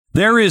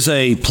There is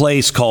a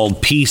place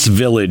called Peace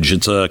Village.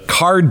 It's a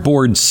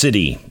cardboard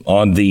city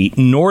on the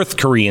North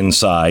Korean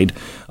side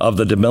of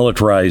the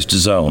demilitarized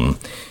zone.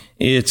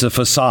 It's a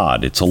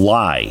facade. It's a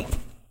lie.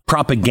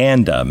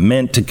 Propaganda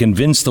meant to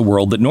convince the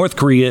world that North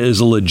Korea is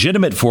a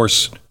legitimate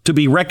force to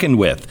be reckoned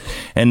with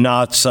and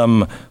not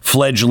some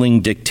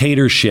fledgling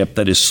dictatorship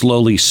that is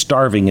slowly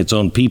starving its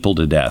own people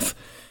to death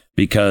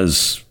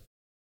because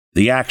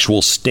the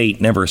actual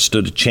state never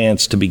stood a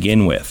chance to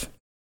begin with.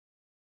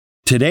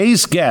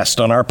 Today's guest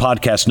on our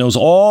podcast knows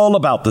all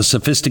about the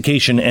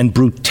sophistication and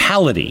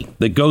brutality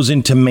that goes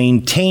into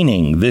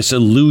maintaining this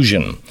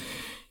illusion.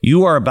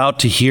 You are about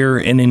to hear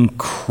an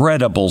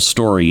incredible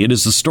story. It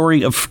is the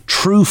story of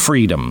true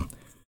freedom.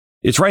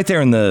 It's right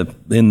there in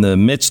the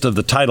midst of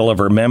the title of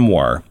her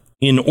memoir,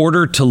 In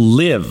Order to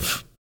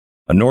Live,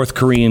 a North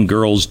Korean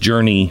girl's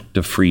journey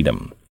to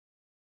freedom.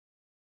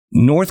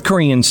 North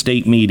Korean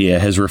state media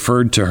has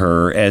referred to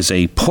her as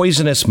a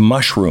poisonous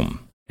mushroom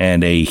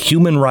and a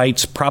human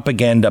rights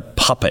propaganda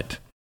puppet.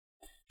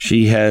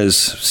 She has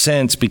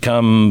since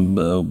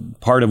become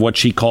part of what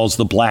she calls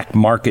the black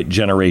market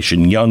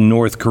generation, young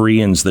North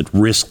Koreans that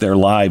risk their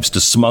lives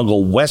to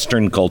smuggle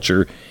Western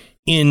culture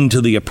into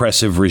the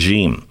oppressive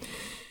regime.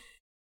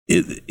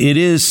 It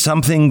is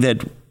something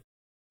that,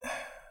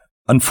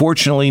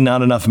 unfortunately,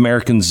 not enough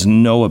Americans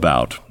know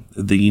about.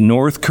 The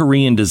North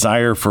Korean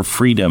desire for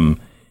freedom,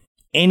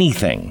 any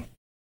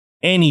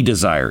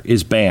desire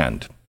is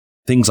banned.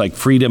 Things like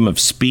freedom of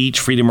speech,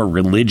 freedom of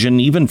religion,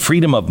 even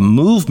freedom of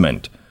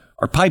movement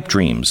are pipe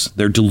dreams.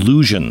 They're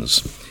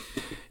delusions.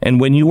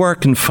 And when you are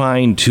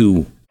confined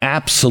to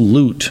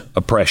absolute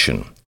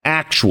oppression,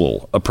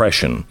 actual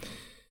oppression,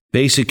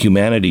 basic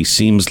humanity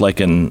seems like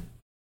an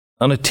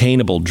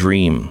unattainable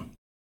dream.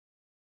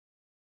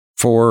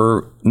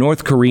 For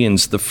North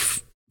Koreans, the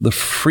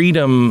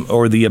freedom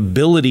or the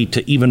ability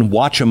to even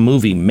watch a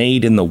movie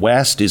made in the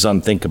West is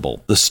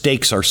unthinkable. The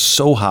stakes are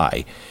so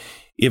high.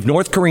 If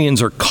North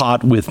Koreans are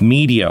caught with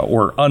media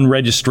or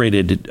unregistered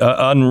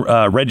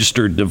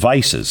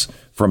devices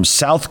from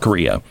South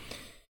Korea,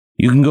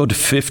 you can go to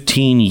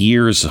 15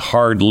 years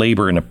hard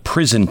labor in a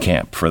prison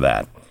camp for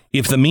that.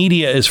 If the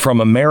media is from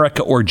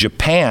America or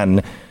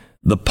Japan,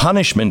 the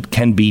punishment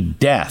can be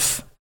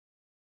death.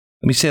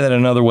 Let me say that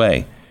another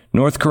way.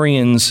 North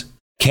Koreans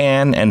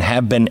can and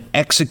have been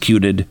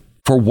executed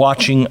for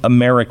watching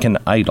American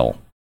Idol.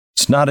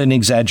 It's not an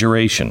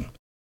exaggeration.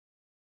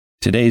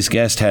 Today's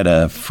guest had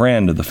a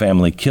friend of the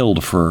family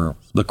killed for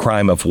the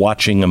crime of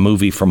watching a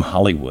movie from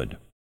Hollywood.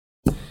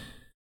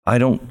 I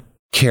don't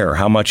care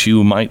how much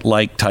you might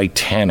like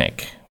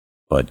Titanic,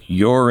 but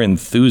your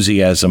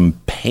enthusiasm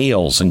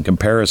pales in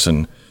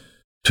comparison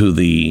to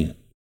the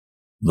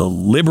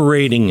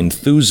liberating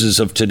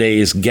enthusiasm of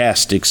today's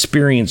guest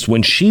experienced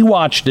when she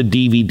watched a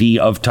DVD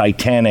of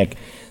Titanic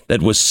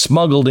that was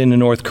smuggled into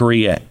North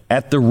Korea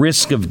at the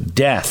risk of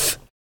death.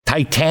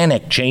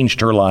 Titanic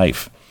changed her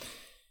life.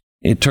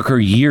 It took her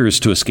years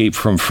to escape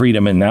from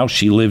freedom, and now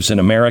she lives in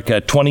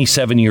America,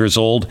 27 years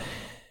old,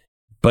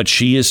 but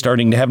she is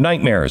starting to have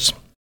nightmares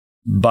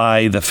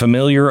by the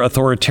familiar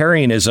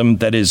authoritarianism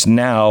that is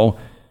now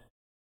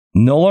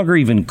no longer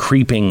even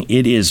creeping.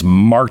 It is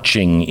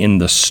marching in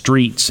the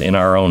streets in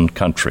our own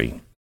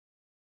country.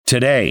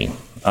 Today,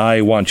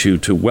 I want you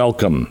to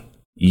welcome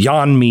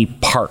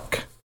Yeonmi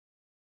Park.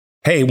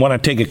 Hey, want to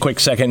take a quick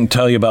second and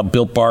tell you about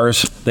Built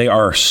Bars? They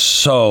are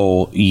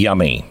so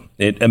yummy.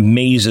 It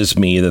amazes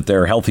me that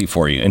they're healthy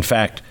for you. In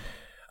fact,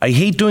 I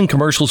hate doing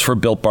commercials for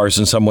Built Bars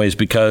in some ways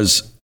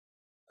because,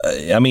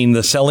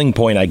 the selling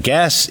point, I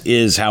guess,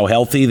 is how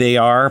healthy they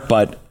are,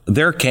 but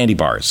they're candy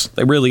bars.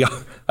 They really are.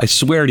 I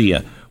swear to you,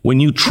 when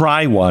you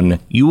try one,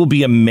 you will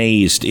be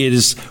amazed.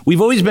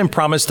 We've always been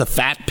promised the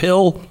fat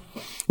pill,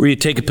 where you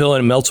take a pill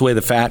and it melts away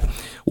the fat.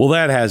 Well,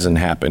 that hasn't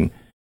happened.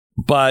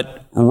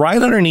 But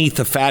right underneath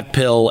the fat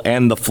pill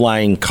and the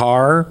flying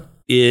car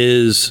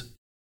is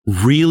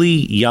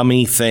really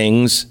yummy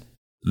things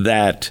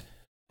that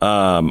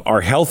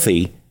are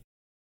healthy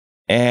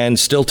and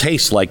still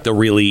taste like the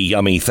really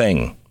yummy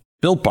thing.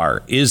 Built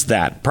Bar is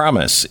that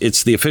promise.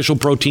 It's the official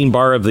protein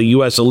bar of the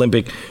U.S.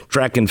 Olympic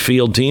track and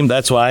field team.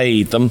 That's why I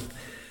eat them.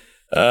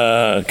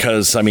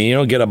 Because, you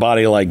don't get a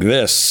body like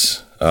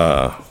this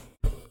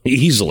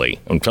easily.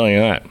 I'm telling you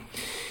that.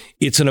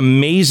 It's an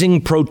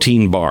amazing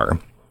protein bar.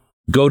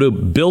 Go to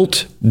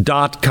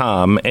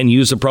Built.com and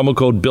use the promo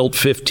code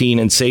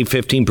BUILT15 and save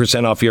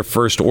 15% off your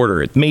first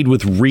order. It's made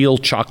with real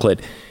chocolate.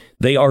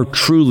 They are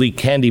truly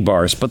candy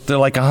bars, but they're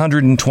like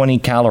 120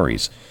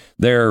 calories.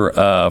 They're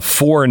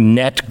 4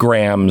 net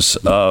grams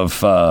of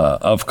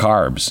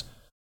carbs.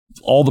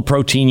 All the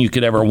protein you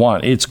could ever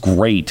want. It's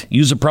great.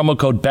 Use the promo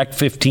code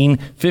BECK15,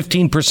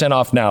 15%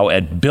 off now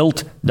at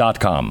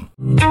Built.com.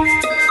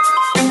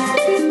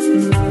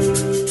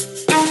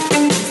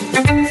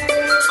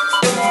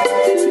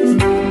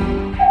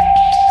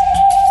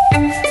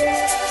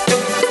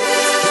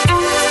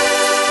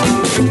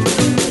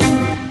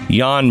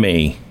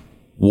 Yeonmi,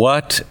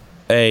 what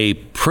a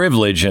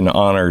privilege and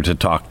honor to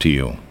talk to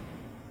you.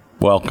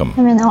 Welcome.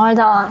 All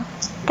the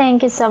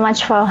Thank you so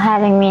much for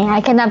having me.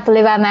 I cannot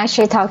believe I'm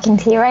actually talking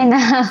to you right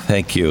now.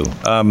 Thank you.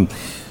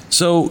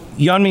 So,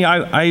 Yeonmi,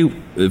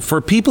 I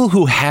for people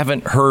who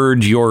haven't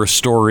heard your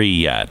story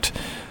yet,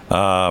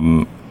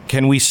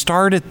 can we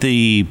start at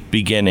the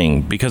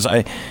beginning? Because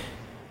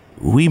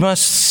we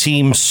must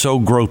seem so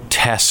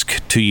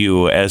grotesque to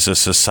you as a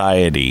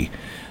society,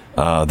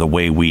 the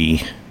way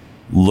we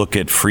look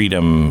at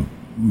freedom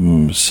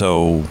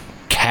so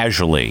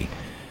casually.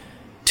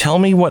 Tell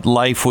me what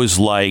life was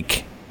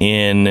like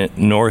in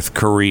North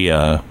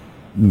Korea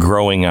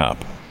growing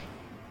up.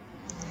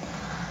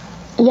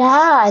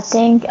 Yeah, I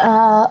think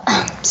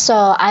so.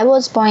 I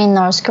was born in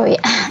North Korea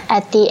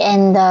at the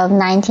end of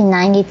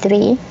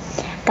 1993.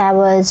 That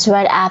was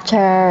right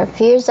after,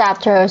 years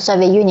after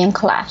Soviet Union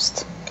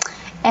collapsed.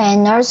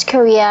 And North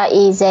Korea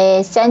is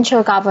a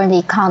central governed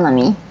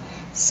economy.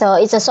 So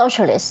it's a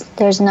socialist.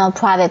 There's no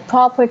private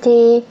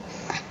property.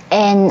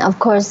 And of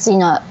course,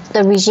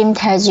 the regime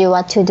tells you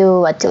what to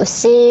do, what to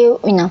see,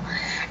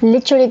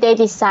 literally they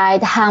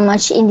decide how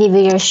much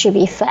individuals should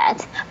be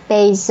fed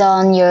based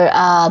on your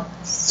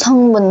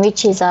songbun,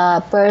 which is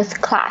a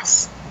birth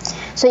class.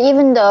 So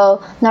even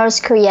though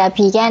North Korea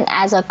began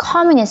as a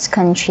communist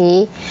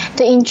country,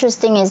 the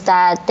interesting is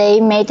that they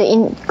made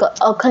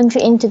a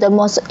country into the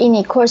most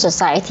unequal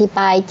society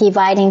by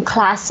dividing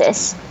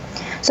classes.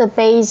 So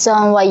based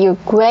on what your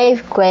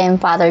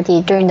great-grandfather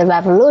did during the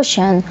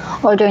revolution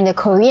or during the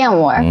Korean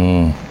War,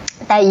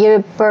 that your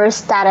birth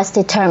status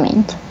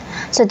determined.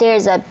 So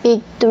there's a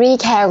big 3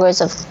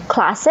 categories of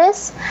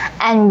classes,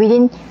 and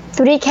within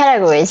 3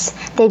 categories,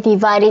 they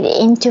divided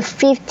into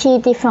 50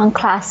 different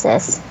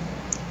classes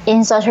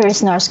in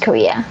socialist North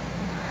Korea.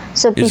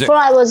 So before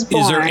I was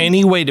born... Is there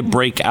any way to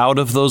break out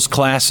of those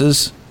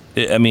classes?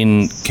 I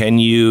mean, can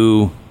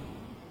you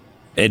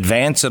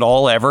advance at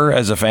all ever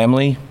as a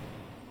family?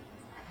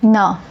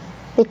 No,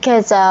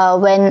 because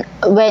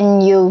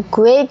when your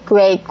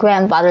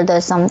great-great-grandfather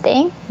does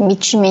something,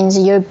 which means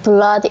your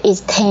blood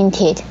is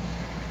tainted.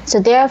 So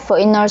therefore,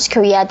 in North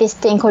Korea, this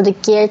thing called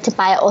guilt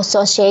by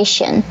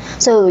association.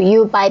 So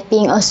you, by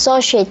being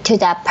associated to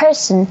that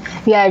person,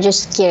 you are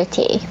just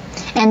guilty.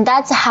 And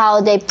that's how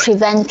they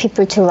prevent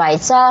people to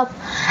rise up.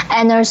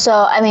 And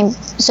also,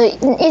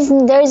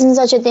 there isn't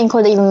such a thing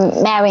called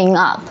even marrying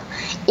up.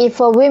 If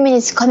a woman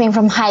is coming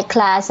from high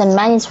class and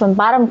man is from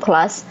bottom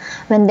class,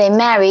 when they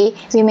marry,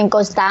 women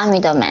goes down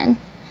with the man.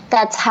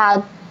 That's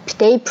how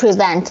they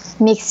prevent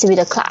mix with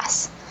the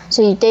class.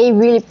 So they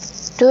really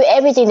do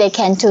everything they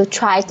can to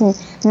try to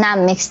not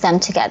mix them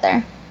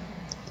together.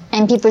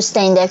 And people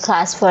stay in their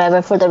class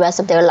forever for the rest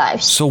of their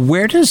lives. So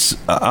where does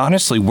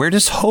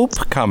hope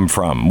come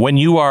from when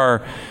you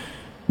were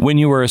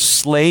a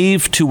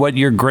slave to what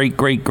your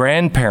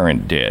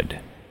great-great-grandparent did?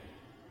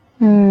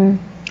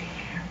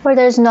 Well,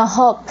 there's no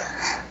hope.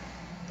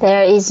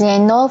 There is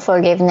no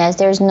forgiveness.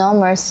 There's no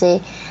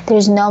mercy.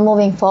 There's no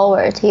moving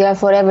forward. You are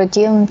forever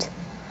doomed.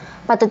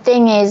 But the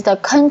thing is, the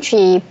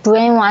country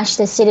brainwashed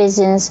the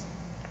citizens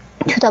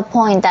to the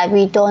point that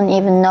we don't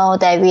even know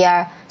that we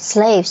are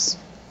slaves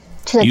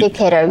to the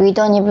dictator. We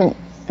don't even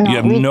know. You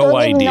have no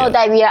idea. Even know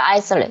that we are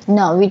isolated.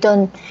 No, we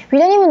don't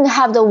even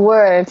have the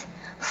word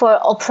for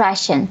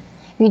oppression.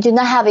 We do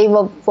not have a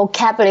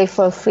vocabulary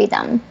for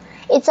freedom.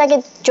 It's like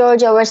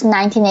George Orwell's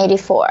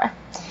 1984.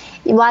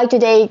 Why do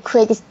they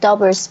create this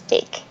double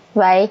speak,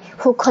 right?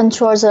 Who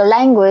controls the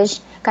language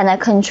gonna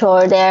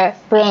control their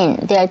brain,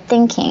 their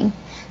thinking.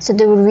 So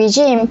the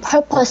regime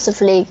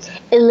purposefully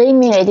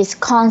eliminate this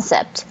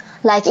concept.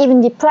 Like even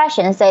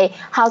depression, say,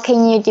 how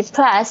can you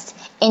depressed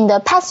in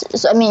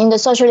the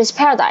socialist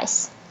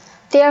paradise?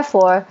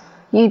 Therefore,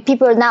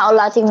 people are not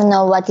allowed to even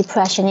know what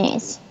depression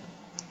is.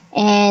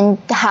 And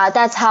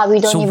that's how we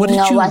don't even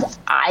know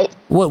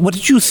What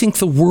did you think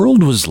the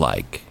world was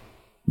like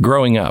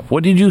growing up?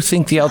 What did you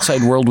think the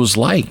outside world was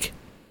like?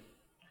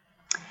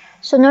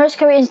 So North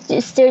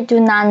Koreans still do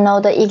not know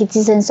the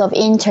existence of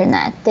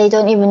internet. They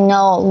don't even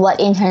know what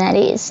internet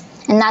is.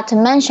 And not to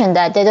mention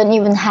that they don't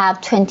even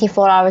have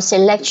 24 hours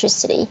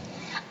electricity.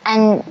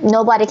 And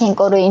nobody can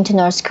go into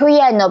North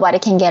Korea, nobody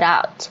can get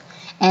out.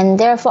 And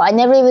therefore, I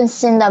never even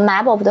seen the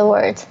map of the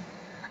world.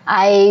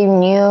 I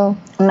knew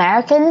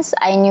Americans,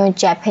 I knew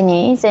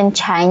Japanese and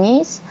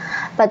Chinese,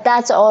 but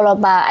that's all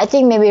about, I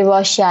think maybe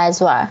Russia as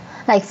well,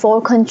 like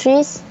 4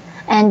 countries.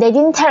 And they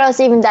didn't tell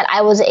us even that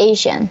I was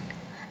Asian.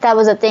 That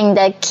was a thing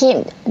that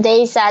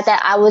they said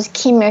that I was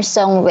Kim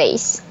Il-sung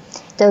race,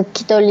 the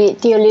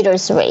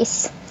leader's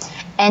race.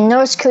 And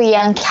North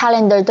Korean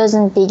calendar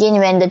doesn't begin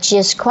when the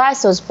Jesus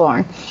Christ was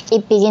born.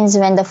 It begins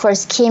when the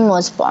first Kim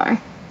was born.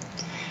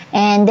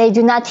 And they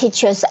do not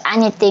teach us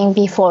anything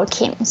before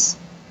Kim's.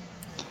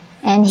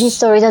 And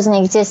history doesn't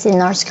exist in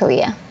North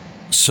Korea.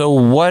 So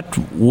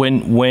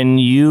when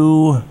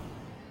you,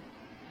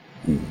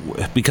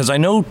 because I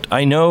know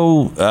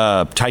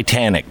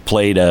Titanic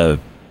played a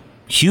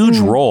huge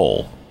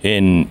role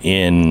in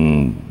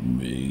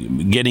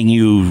getting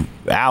you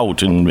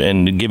out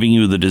and giving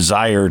you the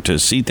desire to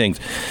see things.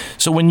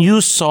 So when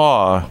you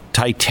saw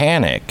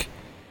Titanic,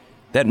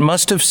 that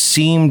must have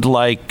seemed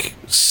like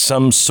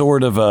some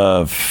sort of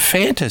a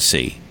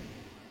fantasy,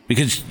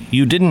 because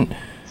you didn't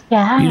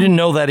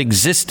know that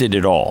existed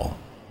at all.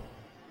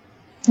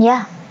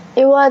 Yeah,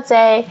 it was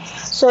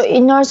so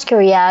in North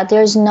Korea,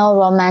 there's no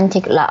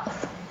romantic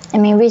love. I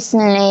mean,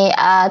 recently,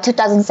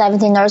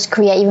 2017, North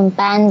Korea even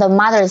banned the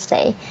Mother's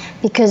Day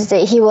because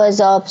he was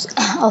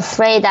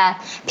afraid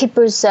that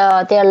people's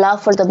their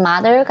love for the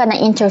mother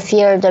gonna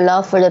interfere with the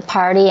love for the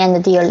party and the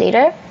dear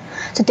leader.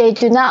 So they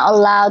do not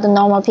allow the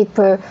normal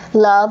people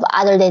love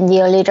other than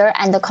their leader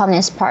and the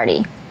Communist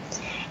Party.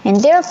 And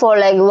therefore,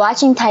 like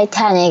watching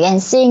Titanic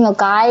and seeing a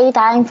guy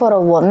dying for a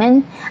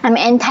woman, I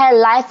mean, entire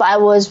life I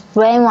was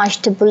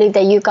brainwashed to believe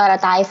that you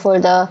gotta die for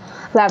the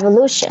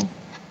revolution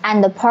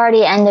and the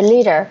party and the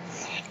leader.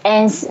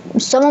 And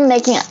someone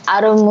making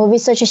out of movie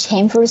such a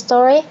shameful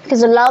story,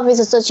 because love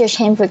is such a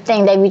shameful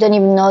thing that we don't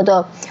even know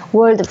the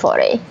word for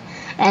it.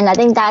 And I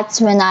think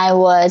that's when it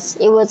was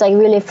like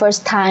really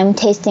first time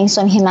tasting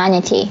some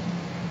humanity.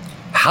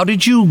 How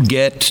did you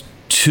get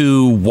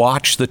to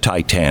watch the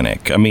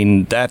Titanic? I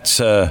mean, that's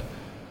a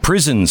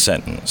prison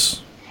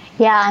sentence.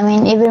 Yeah, I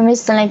mean, even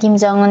recently Kim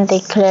Jong-un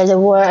declared the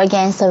war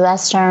against the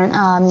Western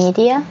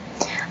media.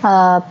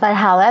 But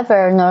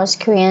however, North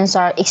Koreans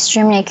are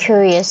extremely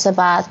curious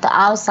about the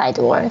outside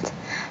world.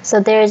 So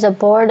there is a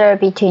border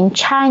between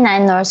China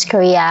and North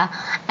Korea,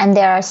 and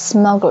there are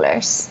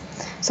smugglers.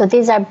 So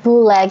these are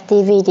bootleg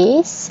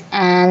DVDs,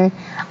 and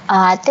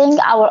I think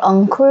our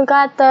uncle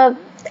got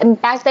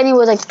back then it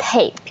was like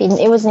tape.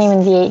 It wasn't even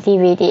the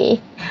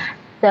DVD.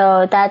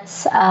 So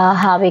that's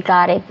how we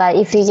got it. But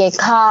if you get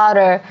caught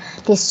or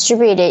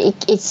distributed,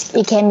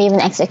 it can be even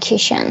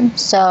execution.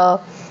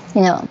 So,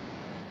 you know.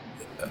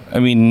 I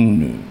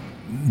mean,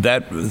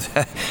 that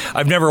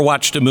I've never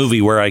watched a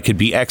movie where I could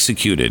be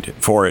executed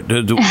for it.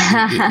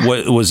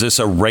 Was this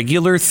a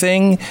regular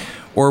thing,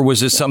 or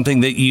was this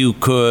something that you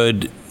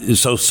could? It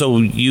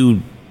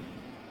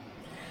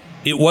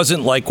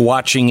wasn't like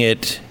watching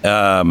it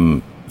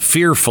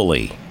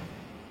fearfully.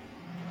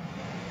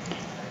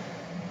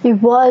 It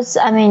was.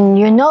 I mean,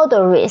 you know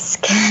the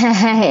risk,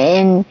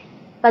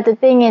 but the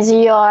thing is,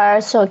 you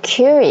are so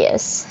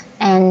curious.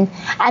 But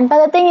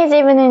the thing is,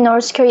 even in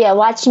North Korea,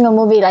 watching a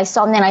movie like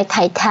something like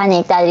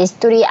Titanic that is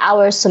 3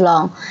 hours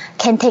long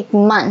can take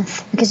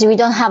months because we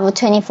don't have a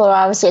 24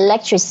 hours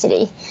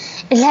electricity.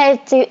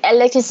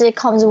 Electricity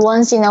comes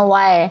once in a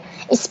while,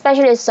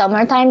 especially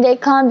summertime they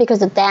come because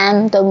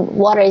the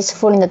water is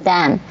full in the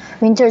dam.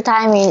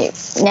 Wintertime, we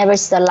never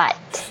see the light.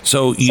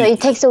 So it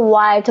takes a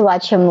while to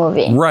watch a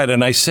movie. Right,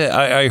 and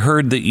I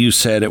heard that you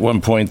said at one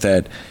point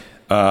that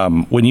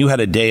when you had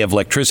a day of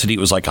electricity, it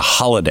was like a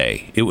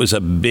holiday. It was a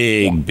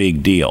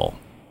big deal.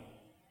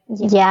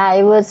 Yeah,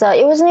 it was.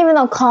 It wasn't even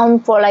a come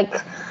for like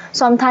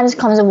sometimes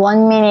comes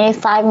 1 minute,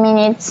 5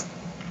 minutes.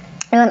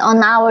 Even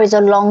an hour is a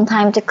long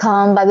time to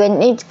come. But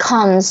when it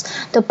comes,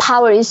 the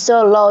power is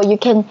so low. You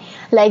can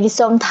like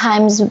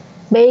sometimes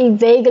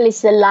vaguely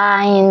see the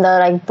line in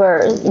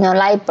the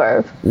light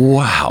bulb.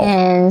 Wow.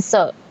 And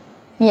so,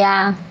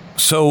 yeah.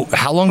 So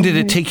how long did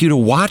it take you to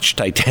watch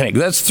Titanic?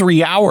 That's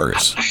 3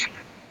 hours.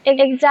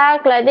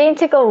 Exactly. I think it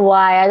took a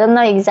while. I don't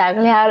know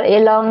exactly how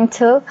long it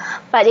took,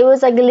 but it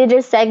was like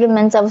little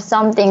segments of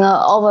something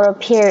over a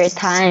period of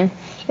time.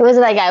 It was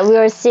like we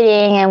were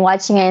sitting and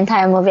watching an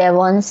entire movie at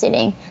one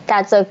sitting.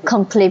 That's a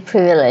complete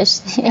privilege.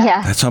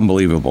 Yeah. That's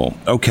unbelievable.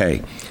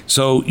 Okay.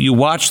 So you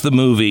watch the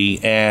movie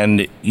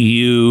and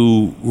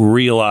you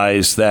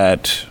realize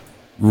that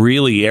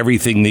really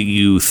everything that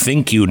you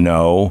think you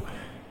know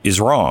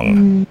is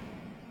wrong.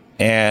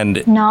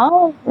 And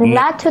no,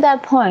 not to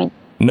that point.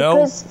 No.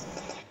 Because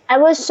I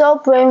was so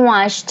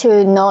brainwashed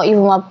to know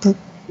even what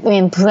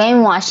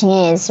brainwashing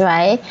is,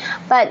 right?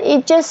 But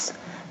it just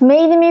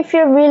made me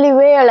feel really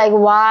weird, like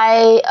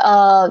why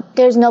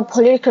there's no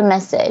political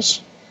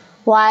message,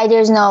 why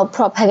there's no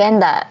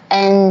propaganda.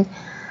 And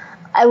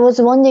I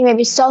was wondering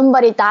maybe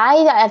somebody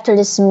died after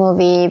this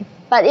movie,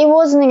 but it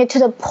wasn't to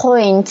the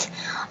point.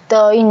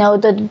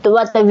 What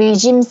the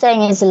regime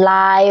saying is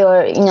lie,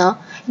 or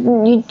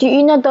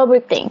you double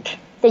think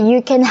that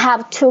you can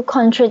have two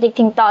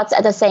contradicting thoughts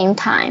at the same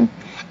time.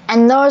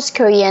 And North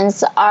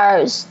Koreans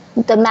are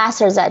the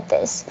masters at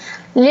this.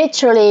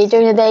 Literally,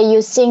 during the day,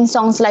 you sing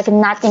songs like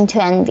Nothing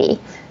to Envy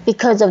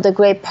because of the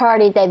great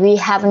party that we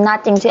have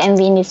nothing to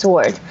envy in this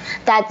world.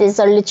 That is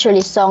a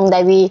literally song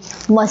that we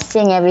must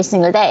sing every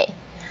single day.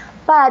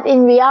 But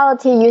in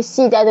reality, you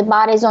see that the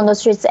bodies on the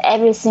streets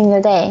every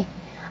single day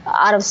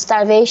out of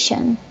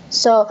starvation.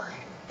 So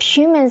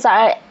humans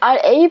are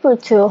able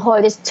to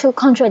hold these two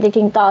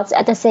contradicting thoughts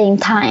at the same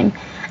time.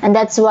 And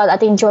that's what I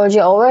think George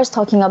Orwell is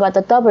talking about,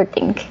 the double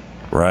think.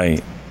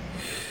 Right.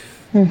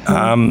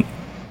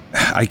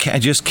 I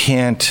just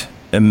can't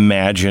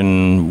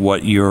imagine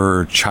what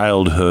your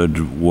childhood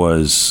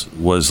was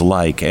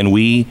like. And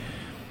we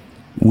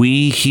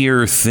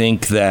here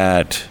think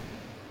that,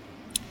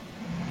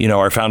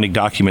 our founding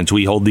documents,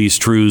 we hold these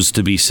truths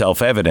to be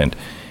self-evident.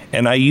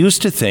 And I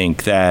used to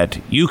think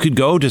that you could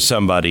go to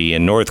somebody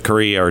in North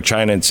Korea or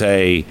China and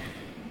say,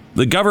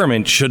 the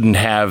government shouldn't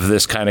have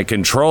this kind of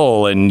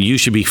control and you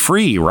should be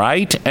free,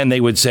 right? And they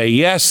would say,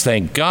 yes,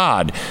 thank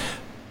God.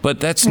 But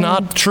that's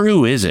not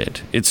true, is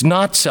it? It's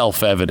not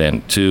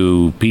self-evident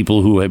to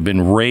people who have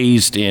been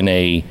raised in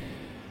a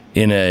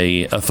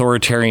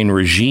authoritarian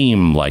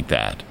regime like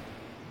that.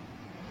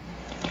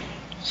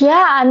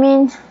 Yeah, I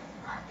mean,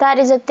 that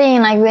is a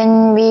thing. Like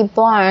when we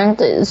born,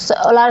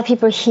 a lot of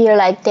people here,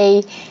 like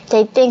they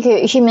think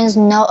humans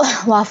know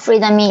what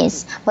freedom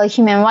is, what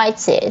human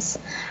rights is.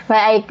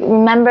 Right? I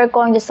remember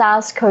going to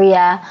South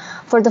Korea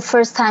for the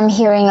first time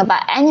hearing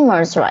about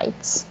animals'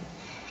 rights.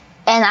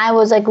 And I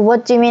was like,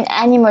 what do you mean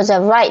animals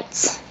have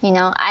rights? You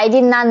know, I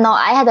did not know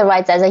I had the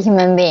rights as a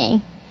human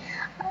being.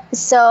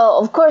 So,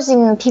 of course,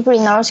 people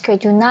in North Korea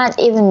do not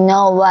even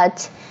know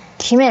what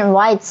human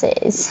rights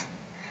is.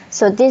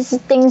 So these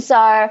things is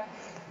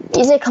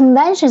a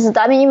conventions.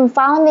 I mean, even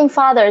founding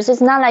fathers, it's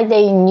not like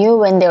they knew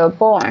when they were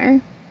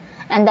born.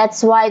 And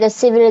that's why the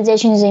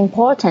civilization is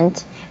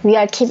important. We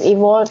are keep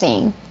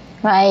evolving,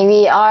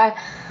 right?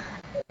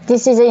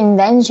 This is the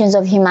inventions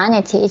of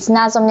humanity. It's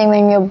not something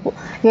when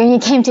you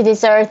came to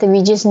this earth,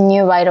 we just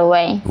knew right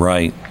away.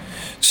 Right.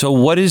 So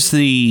what is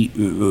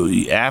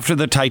after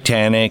the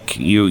Titanic,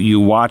 you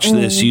watch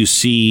this, you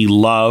see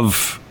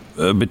love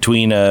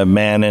between a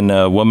man and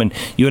a woman.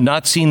 You had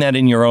not seen that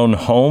in your own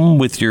home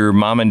with your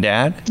mom and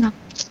dad?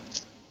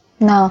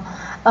 No.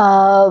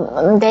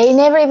 They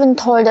never even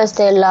told us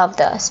they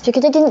loved us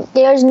because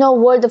there's no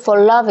word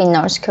for love in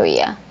North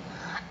Korea.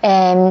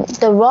 And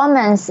the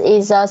romance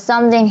is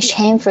something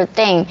shameful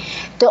thing.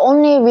 The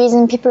only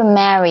reason people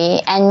marry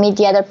and meet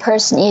the other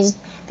person is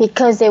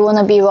because they want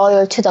to be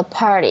loyal to the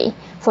party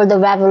for the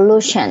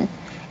revolution.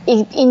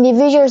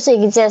 Individuals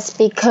exist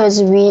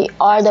because we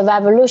are the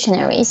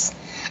revolutionaries.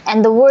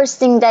 And the worst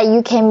thing that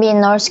you can be in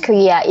North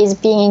Korea is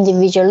being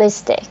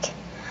individualistic.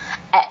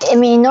 I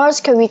mean, in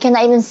North Korea, we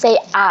cannot even say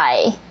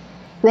I.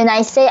 When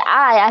I say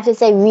I have to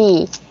say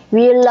we.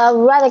 We love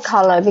red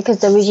color because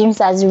the regime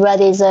says red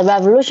is a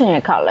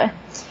revolutionary color.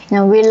 You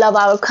know, we love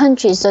our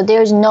country, so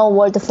there's no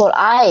word for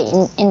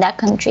I in that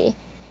country.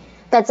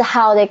 That's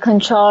how they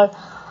control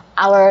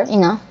our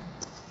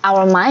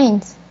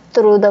minds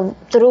through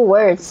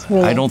words.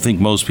 Really. I don't think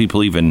most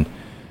people even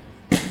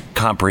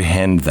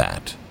comprehend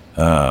that.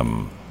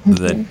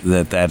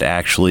 That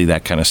actually,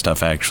 that kind of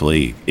stuff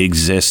actually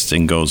exists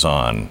and goes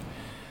on.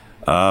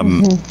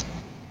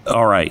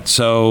 All right,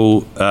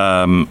 so.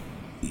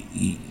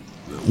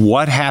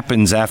 What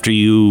happens after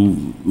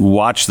you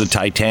watch the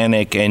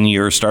Titanic and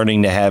you're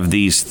starting to have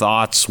these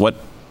thoughts? What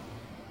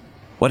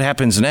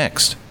happens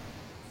next?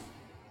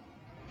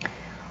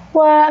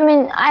 Well, I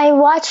mean, I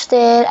watched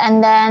it,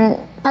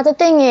 but the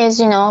thing is,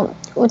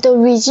 the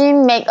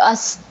regime make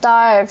us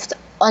starved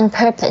on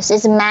purpose.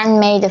 It's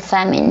man-made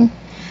famine.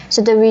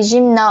 So the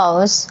regime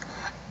knows,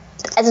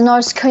 as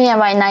North Korea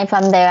right now, if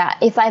I'm there,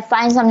 if I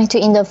find something to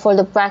eat for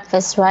the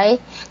breakfast, right,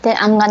 then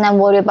I'm gonna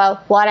worry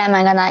about what am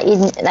I gonna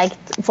eat like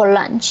for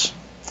lunch.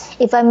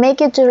 If I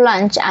make it to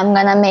lunch, I'm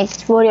gonna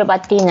worry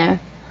about dinner.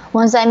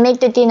 Once I make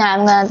the dinner,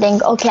 I'm gonna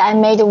think, okay, I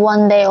made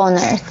one day on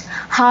Earth.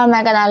 How am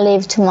I gonna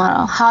live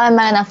tomorrow? How am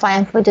I gonna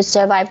find food to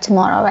survive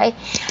tomorrow, right?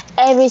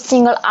 Every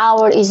single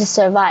hour is a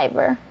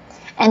survivor.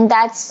 And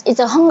it's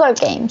a Hunger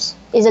Games.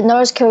 It's a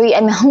North Korea. I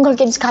mean, Hunger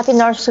Games copy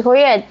North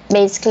Korea.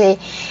 Basically,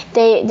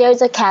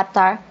 there's a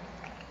capital.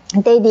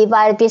 They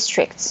divide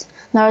districts.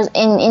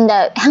 In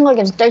the Hunger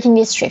Games, 13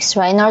 districts,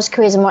 right? North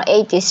Korea is more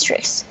 8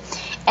 districts,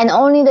 and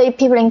only the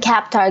people in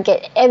capital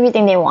get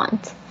everything they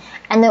want.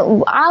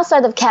 And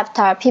outside of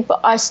capital, people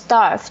are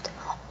starved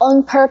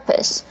on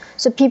purpose.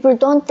 So people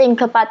don't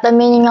think about the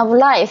meaning of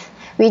life.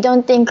 We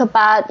don't think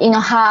about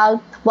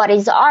what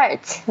is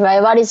art,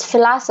 right? What is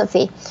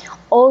philosophy?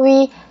 All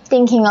we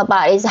thinking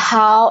about is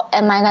how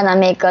am I gonna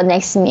make a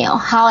next meal?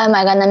 How am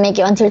I gonna make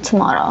it until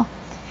tomorrow?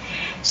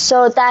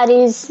 So that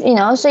is,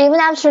 so even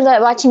after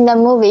watching that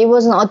movie, it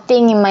wasn't a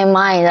thing in my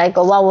mind, like,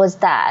 what was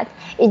that?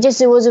 It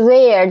was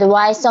weird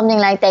why something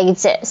like that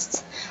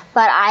exists.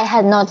 But I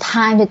had no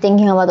time to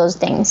thinking about those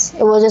things.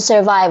 It was a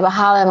survival.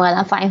 How am I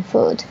gonna find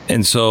food?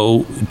 And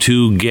so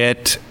to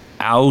get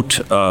out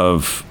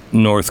of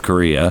North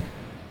Korea,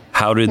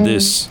 how did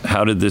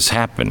this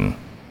happen?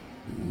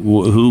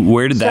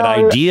 Where did that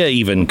idea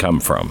even come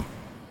from?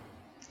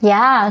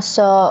 Yeah,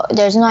 so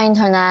there's no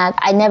internet.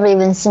 I never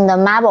even seen the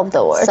map of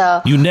the world.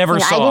 So you never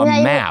saw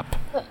a map?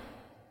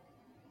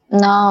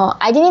 No,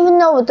 I didn't even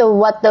know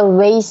what the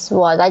race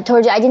was. I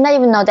told you, I did not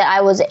even know that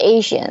I was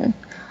Asian.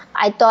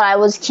 I thought I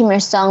was Kim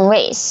Il-sung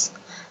race.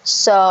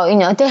 So,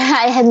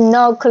 I had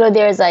no clue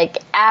there's like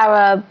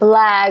Arab,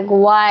 black,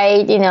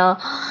 white,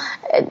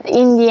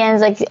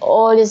 Indians, like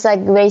all this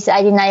like race.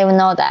 I did not even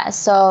know that.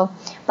 So,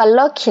 but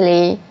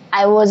luckily,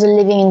 I was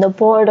living in the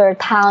border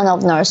town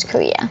of North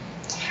Korea.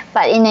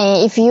 But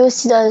if you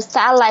see the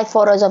satellite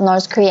photos of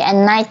North Korea at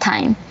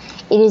nighttime,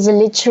 it is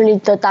literally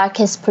the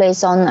darkest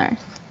place on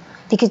earth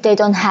because they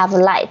don't have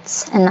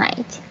lights at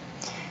night.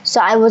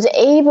 So I was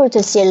able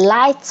to see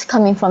lights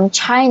coming from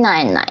China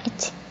at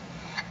night.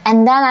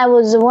 And then I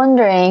was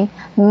wondering,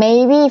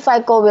 maybe if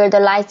I go where the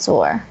lights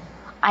were,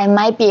 I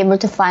might be able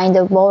to find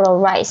a bowl of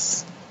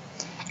rice.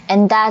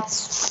 And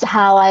that's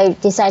how I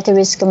decided to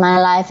risk my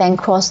life and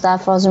cross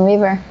that frozen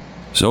river.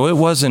 So it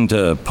wasn't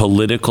a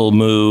political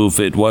move.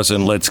 It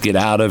wasn't, let's get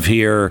out of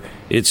here.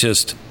 It's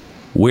just,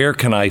 where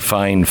can I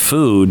find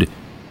food?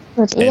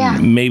 Yeah.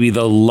 And maybe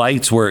the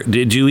lights were,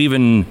 did you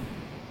even,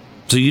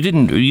 so you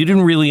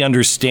didn't really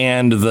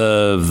understand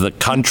the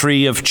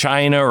country of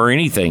China or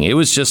anything. It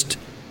was just.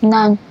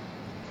 None.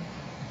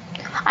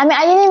 I mean,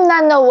 I didn't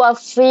even know what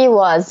free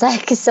was.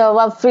 Like, so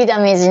what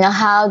freedom is,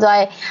 how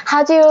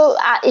do you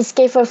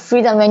escape for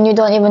freedom when you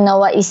don't even know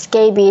what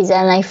escape is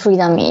and like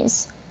freedom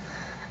is?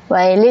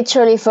 Right?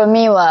 Literally for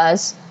me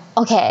was,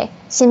 okay,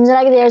 seems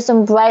like there's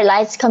some bright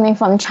lights coming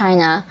from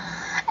China.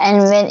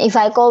 And if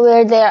I go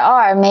where there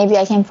are, maybe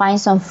I can find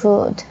some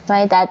food,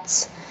 right?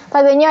 But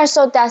when you're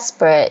so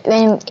desperate,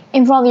 when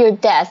in front of your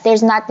death,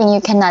 there's nothing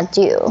you cannot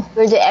do.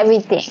 You do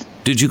everything.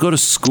 Did you go to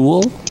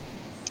school?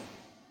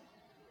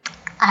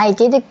 I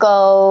did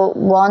go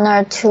 1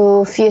 or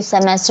 2 few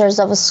semesters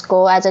of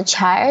school as a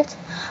child,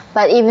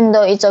 but even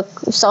though it's a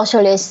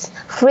socialist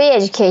free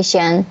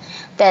education,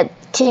 that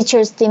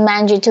teachers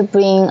demand you to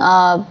bring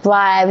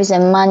bribes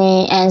and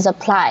money and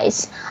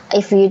supplies.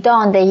 If you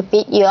don't, they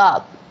beat you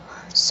up.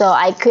 So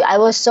I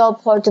was so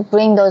poor to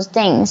bring those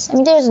things. I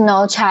mean, there's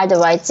no child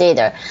rights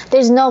either.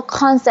 There's no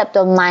concept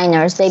of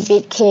minors. They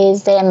beat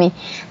kids.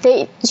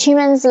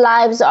 Humans'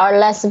 lives are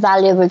less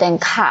valuable than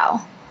cow.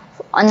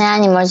 On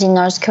animals in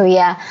North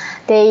Korea,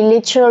 they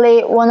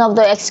literally, one of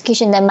the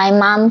executions that my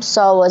mom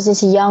saw was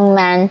this young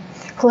man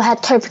who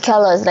had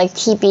tuberculosis, like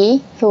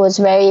TB. He was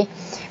very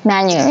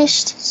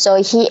malnourished,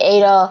 so he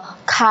ate a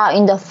cow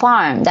in the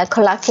farm, that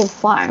collective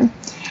farm,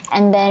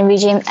 and then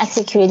regime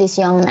executed this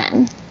young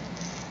man.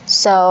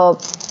 So,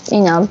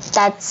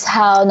 that's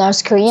how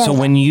North Koreans. So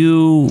when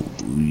you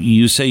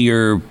say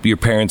your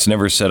parents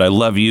never said I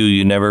love you,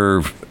 you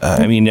never.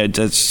 I mean,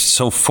 that's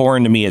so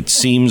foreign to me. It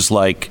seems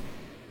like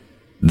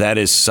that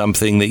is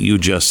something that you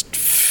just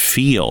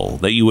feel,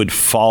 that you would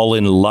fall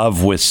in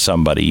love with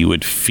somebody. You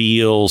would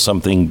feel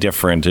something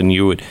different, and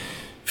you would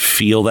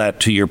feel that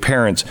to your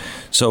parents.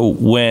 So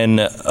when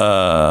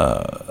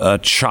a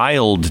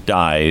child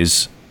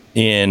dies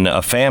in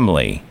a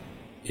family,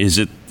 is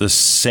it the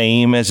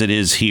same as it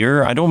is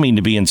here? I don't mean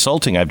to be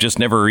insulting. I've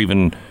never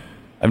even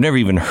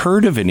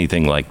heard of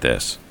anything like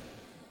this.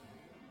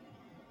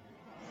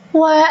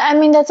 Well, I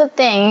mean, that's the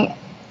thing.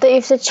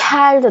 If the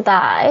child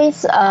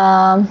dies,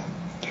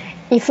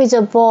 if it's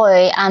a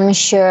boy, I'm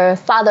sure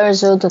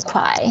fathers would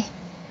cry.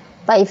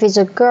 But if it's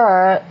a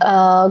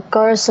girl,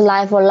 girls'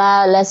 life are a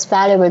lot less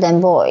valuable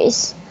than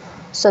boys.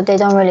 So they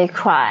don't really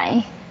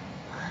cry.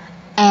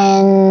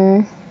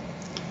 And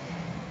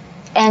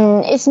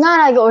it's not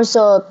like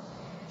also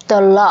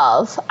the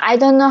love. I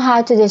don't know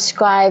how to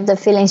describe the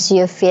feelings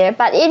you feel,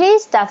 but it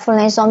is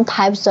definitely some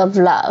types of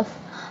love.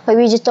 But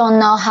we just don't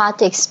know how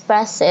to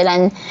express it.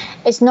 And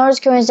it's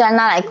North Koreans are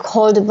not like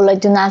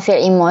cold-blooded, do not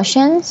feel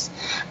emotions.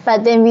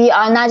 But then we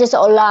are not just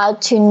allowed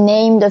to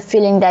name the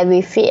feeling that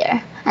we feel.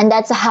 And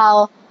that's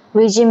how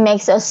regime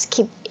makes us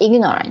keep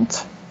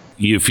ignorant.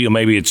 You feel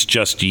maybe it's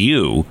just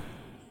you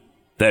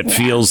that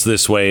feels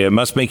this way. It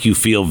must make you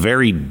feel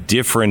very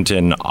different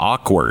and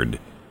awkward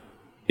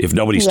if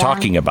nobody's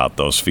talking about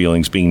those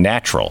feelings being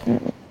natural.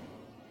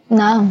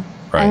 No.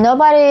 Right. And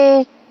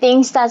nobody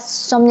thinks that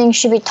something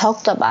should be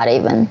talked about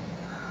even.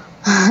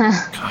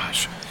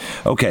 Gosh.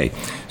 Okay.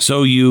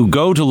 So you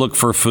go to look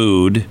for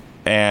food,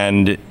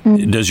 and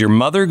does your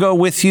mother go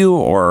with you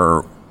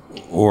or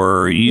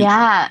you?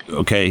 Yeah.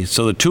 Okay.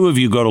 So the two of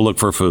you go to look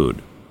for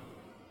food.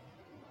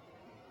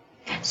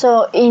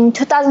 So in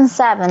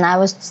 2007,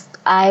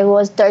 I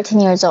was 13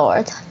 years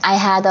old. I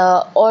had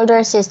an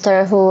older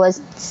sister who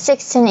was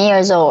 16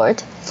 years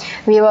old.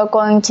 We were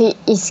going to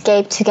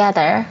escape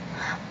together,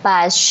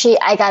 but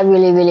I got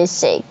really, really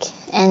sick,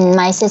 and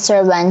my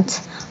sister went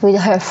with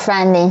her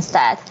friend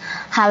instead.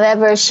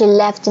 However, she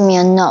left me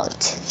a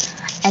note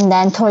and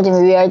then told me,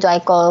 where do I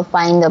go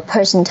find a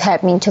person to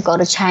help me to go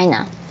to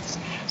China?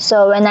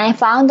 So when I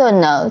found the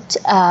note,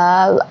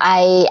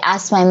 I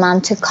asked my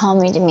mom to come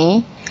with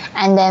me.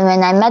 And then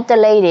when I met the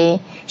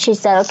lady, she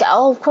said, okay,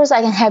 of course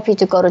I can help you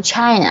to go to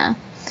China.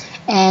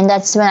 And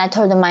that's when I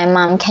told my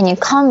mom, can you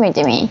come with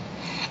me?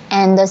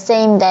 And the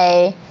same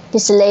day,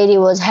 this lady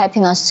was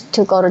helping us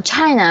to go to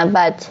China,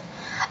 but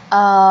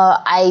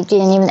I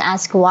didn't even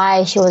ask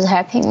why she was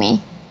helping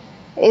me.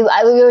 We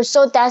were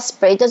so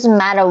desperate. It doesn't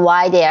matter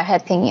why they are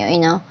helping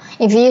you,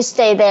 If you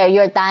stay there,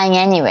 you're dying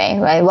anyway,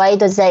 right? Why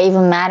does that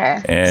even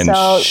matter? And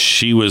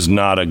she was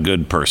not a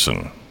good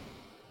person.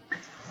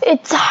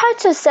 It's hard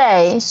to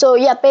say. So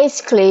yeah,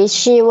 basically,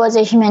 she was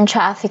a human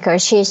trafficker.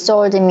 She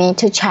sold me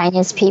to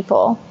Chinese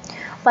people.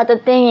 But the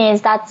thing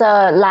is, that's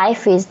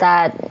life is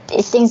that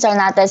things are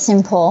not that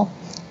simple.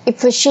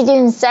 If she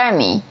didn't sell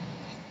me,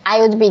 I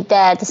would be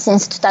dead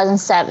since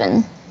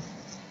 2007.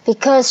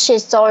 Because she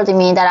told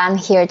me that I'm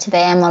here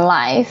today, I'm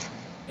alive.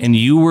 And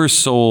you were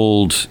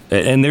sold,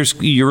 and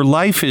your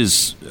life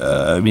is,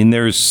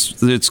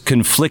 it's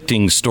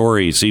conflicting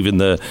stories, even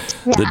the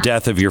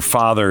death of your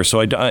father.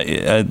 So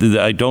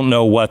I don't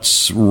know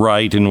what's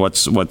right and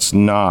what's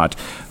not.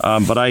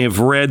 But I have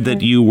read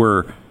that you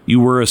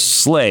were a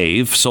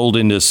slave, sold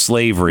into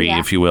slavery,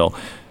 if you will.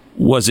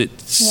 Was it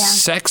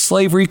sex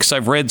slavery? Because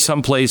I've read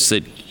someplace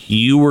that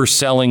you were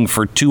selling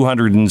for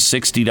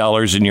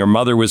 $260 and your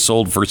mother was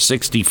sold for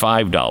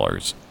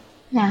 $65.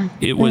 Yeah.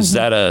 Was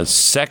that a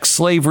sex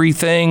slavery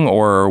thing,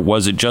 or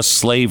was it just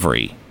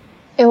slavery?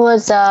 It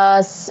was,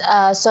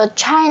 so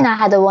China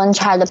had a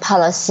one-child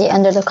policy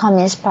under the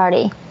Communist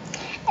Party.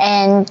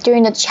 And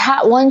during the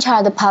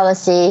one-child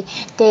policy,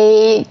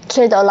 they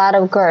killed a lot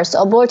of girls,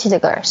 aborted the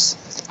girls.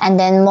 And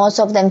then most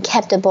of them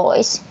kept the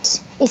boys,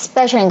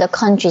 especially in the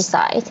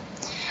countryside.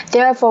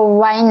 Therefore,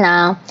 right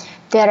now,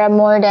 there are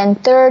more than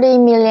 30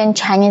 million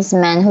Chinese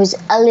men who's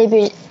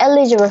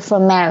eligible for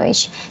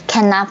marriage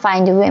cannot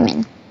find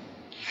women.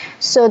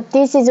 So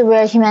this is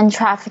where human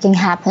trafficking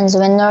happens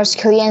when North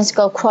Koreans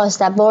go across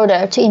that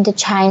border into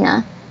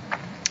China.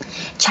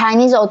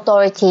 Chinese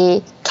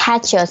authority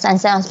catch us and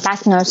send us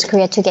back to North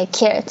Korea to get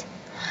killed.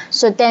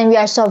 So then we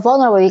are so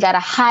vulnerable, we gotta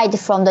hide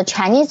from the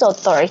Chinese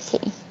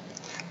authority.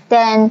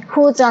 Then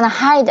who's gonna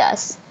hide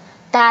us?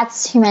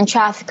 That's human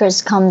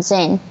traffickers comes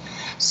in.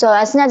 So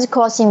as soon as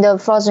crossing the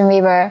frozen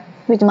river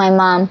with my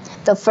mom,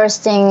 the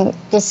first thing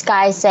this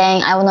guy is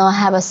saying, I wanna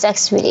have a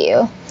sex with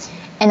you.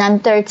 And I'm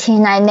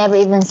 13, I never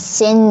even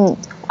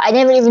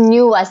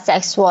knew what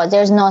sex was.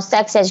 There's no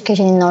sex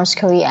education in North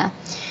Korea.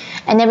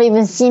 I never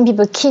even seen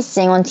people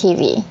kissing on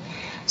TV.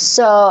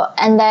 So,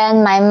 and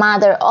then my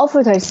mother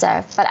offered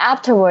herself, but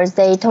afterwards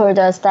they told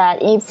us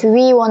that if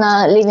we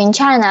wanna live in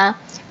China,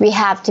 we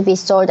have to be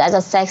sold as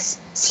a sex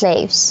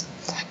slaves.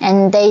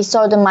 And they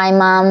sold my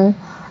mom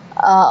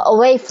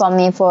away from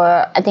me for,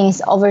 I think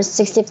it's over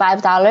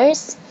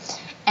 $65.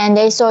 And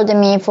they sold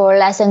me for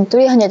less than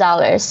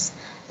 $300.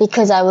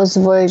 Because I was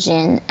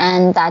virgin,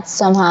 and that's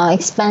somehow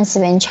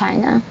expensive in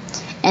China.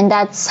 And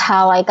that's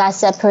how I got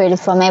separated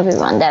from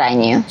everyone that I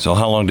knew. So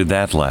how long did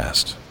that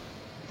last?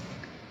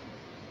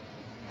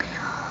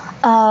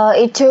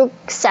 It took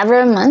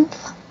several months,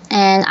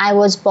 and I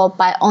was bought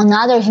by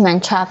another human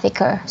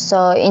trafficker.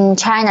 So in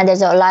China,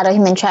 there's a lot of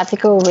human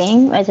trafficker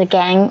ring, it's a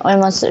gang,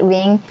 almost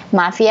ring,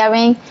 mafia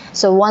ring.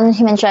 So one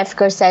human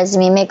trafficker says to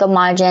me, make a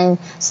margin,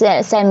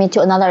 send me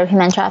to another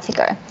human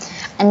trafficker.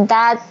 And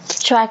that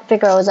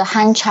trafficker was a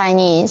Han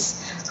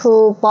Chinese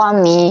who bought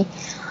me.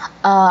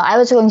 I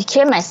was going to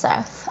kill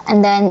myself.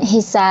 And then he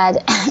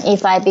said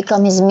if I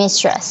become his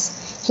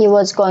mistress, he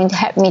was going to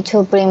help me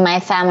to bring my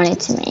family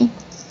to me.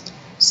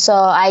 So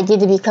I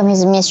did become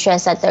his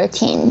mistress at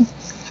 13.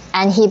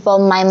 And he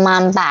brought my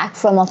mom back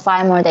from a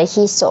farmer that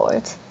he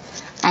sold.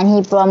 And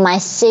he brought my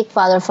sick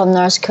father from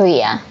North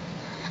Korea.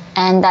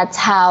 And that's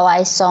how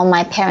I saw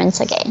my parents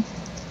again.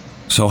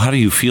 So how do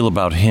you feel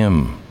about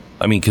him?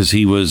 I mean, because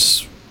he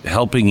was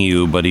helping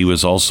you, but he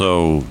was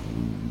also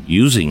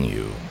using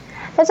you.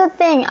 That's the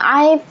thing.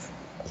 I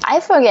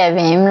forgave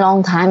him a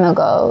long time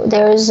ago.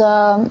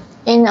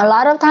 In a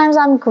lot of times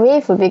I'm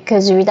grateful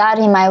because without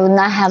him I would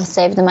not have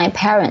saved my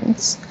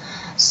parents.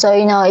 So,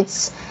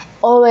 it's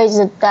always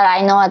that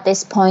I know at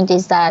this point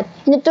is that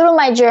through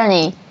my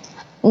journey,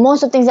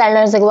 most of the things I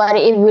learned is like what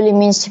it really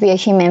means to be a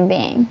human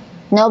being.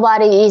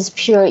 Nobody is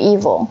pure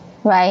evil,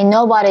 right?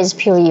 Nobody is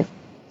pure evil.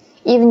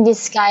 Even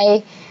this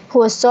guy who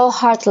was so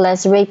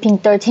heartless, raping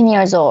 13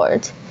 years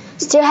old,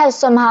 still has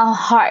somehow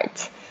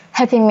heart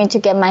helping me to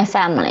get my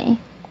family.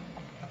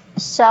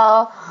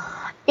 So,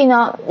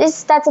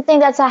 that's the thing.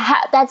 That's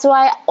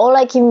why all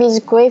I can be is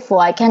grateful.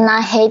 I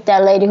cannot hate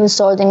that lady who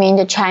sold me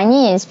into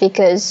Chinese,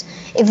 because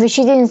if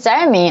she didn't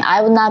sell me,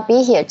 I would not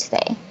be here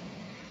today.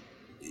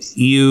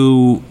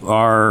 You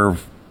are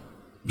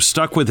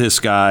stuck with this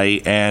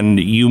guy and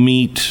you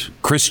meet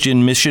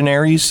Christian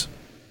missionaries?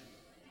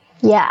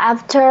 Yeah,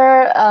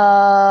 after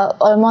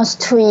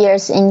almost 2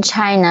 years in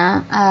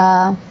China,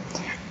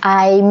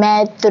 I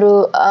met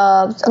through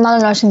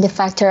another nursing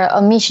defector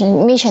of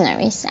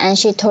missionaries, and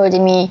she told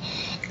me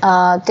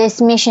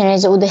these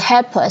missionaries would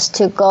help us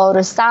to go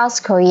to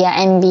South Korea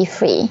and be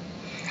free.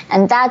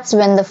 And that's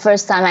when the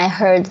first time I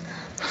heard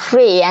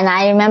free, and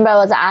I remember I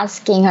was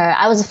asking her,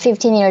 I was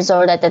 15 years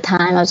old at the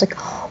time, I was like,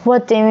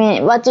 what do you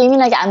mean? What do you mean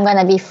like I'm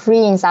gonna be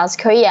free in South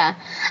Korea?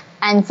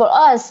 And for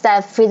us,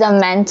 that freedom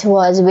meant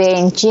was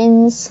wearing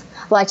jeans,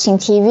 watching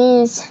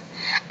TVs,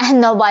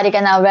 and nobody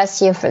gonna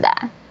arrest you for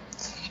that.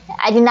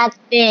 I did not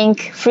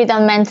think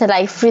freedom meant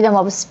like freedom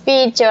of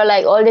speech or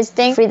like all these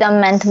things. Freedom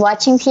meant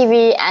watching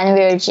TV and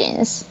wear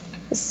jeans.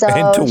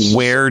 And to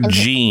wear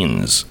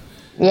jeans.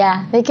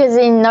 Yeah, because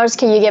in North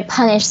Korea you get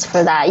punished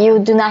for that. You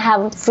do not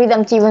have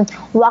freedom to even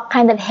what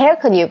kind of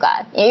haircut you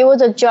got. It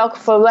was a joke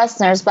for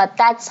Westerners, but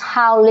that's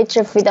how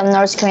little freedom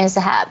North Koreans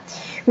have.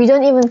 We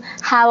don't even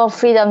have a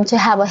freedom to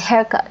have a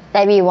haircut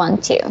that we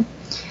want to.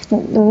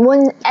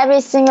 When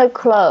every single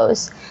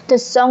clothes, the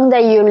song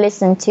that you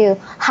listen to,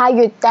 how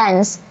you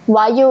dance,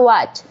 what you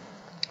watch,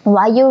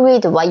 what you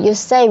read, what you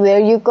say, where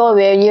you go,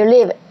 where you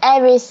live,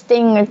 every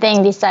single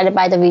thing decided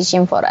by the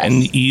regime for us.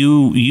 And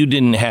you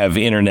didn't have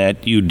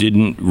internet. You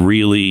didn't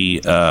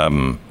really,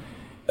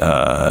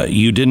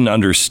 you didn't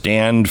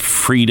understand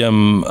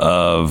freedom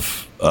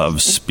of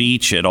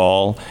speech at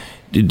all.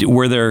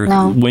 Were there,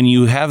 No. when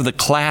you have the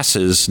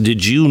classes,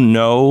 did you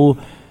know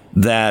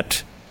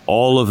that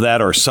all of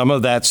that or some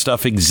of that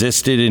stuff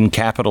existed in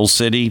Capital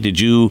City?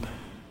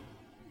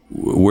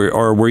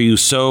 Were you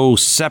so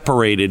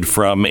separated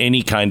from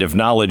any kind of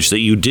knowledge that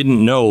you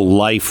didn't know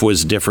life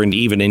was different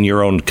even in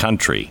your own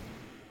country?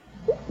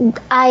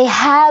 I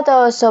had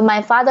also,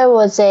 my father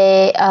was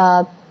he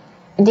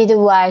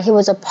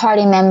was a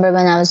party member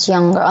when I was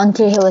younger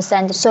until he was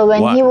sentenced. So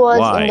when Why? he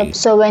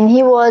was when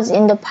he was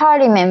in the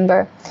party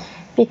member,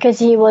 because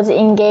he was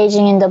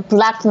engaging in the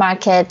black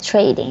market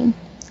trading.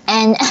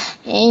 And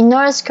in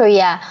North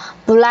Korea,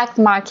 black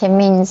market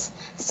means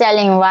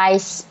selling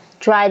rice,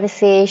 dried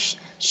fish,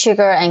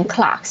 sugar, and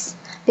clocks.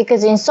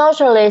 Because in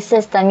socialist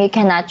system, you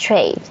cannot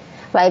trade,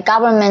 right?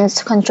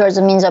 Government controls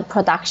the means of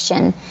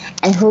production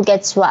and who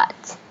gets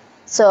what.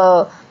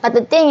 So, but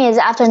the thing is,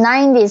 after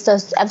 90s, so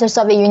after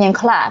Soviet Union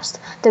collapsed,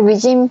 the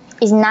regime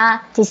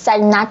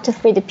decided not to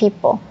feed the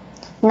people,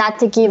 not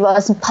to give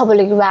us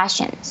public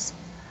rations.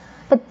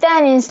 But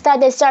then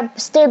instead, they start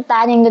still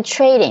banning the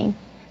trading.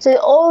 So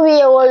all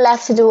we were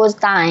left to do was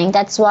dying.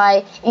 That's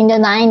why in the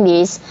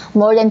 90s,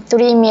 more than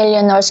 3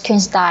 million North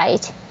Koreans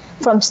died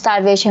from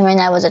starvation when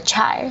I was a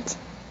child.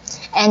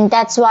 And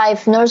that's why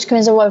North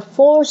Koreans were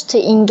forced to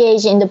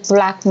engage in the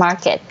black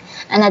market.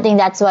 And I think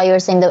that's why you're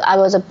saying that I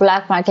was a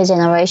black market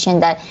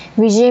generation, that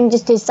regime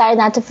just decided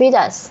not to feed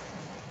us.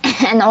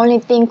 And the only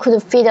thing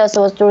could feed us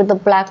was through the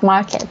black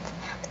market,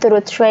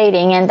 through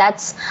trading. And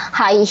that's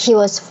how he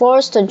was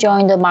forced to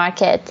join the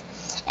market.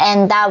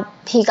 And that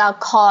he got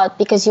caught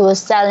because he was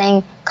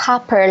selling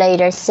copper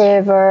later,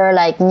 silver,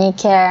 like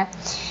nickel.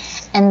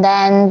 And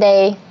then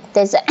they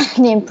sent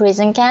me in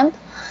prison camp.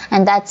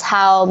 And that's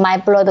how my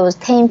blood was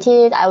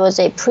tainted. I was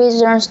a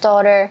prisoner's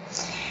daughter.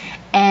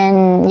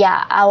 And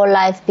yeah, our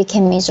life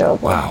became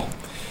miserable. Wow.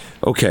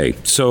 Okay,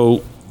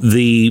 so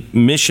the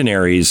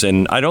missionaries,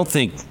 and I don't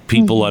think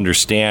people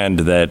understand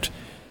that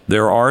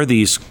there are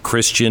these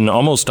Christian,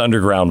 almost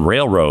underground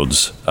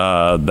railroads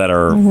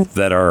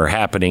that are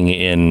happening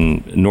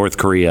in North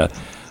Korea,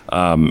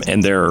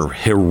 and they're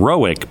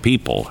heroic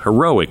people.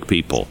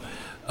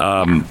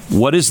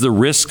 What is the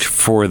risk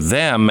for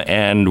them,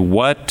 and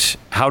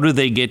how do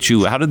they get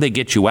you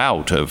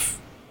out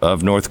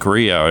of North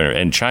Korea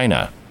and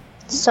China?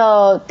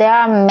 So there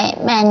are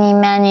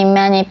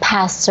many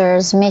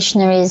pastors,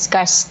 missionaries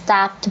got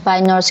stabbed by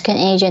North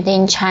Korean agent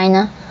in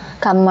China,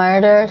 got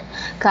murdered,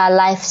 got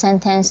life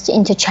sentenced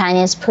into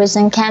Chinese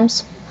prison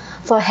camps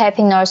for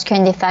helping North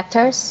Korean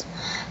defectors.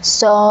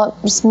 So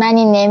there's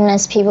many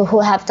nameless people who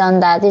have done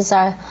that. These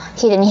are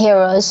hidden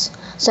heroes.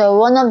 So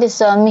one of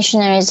these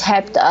missionaries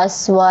helped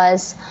us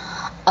was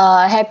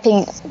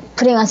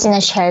putting us in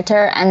a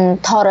shelter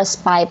and taught us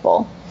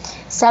Bible.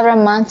 Several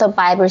months of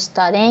Bible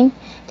studying.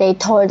 They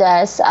told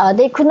us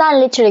they could not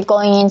literally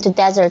going into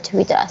desert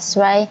with us,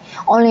 right?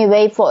 Only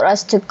way for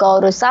us to go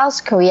to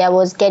South Korea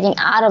was getting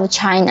out of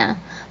China.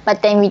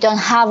 But then we don't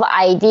have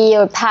ID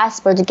or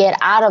passport to get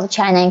out of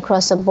China and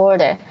cross the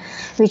border,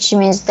 which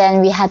means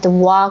then we had to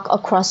walk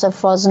across the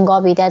frozen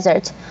Gobi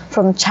Desert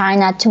from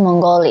China to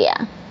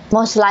Mongolia.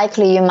 Most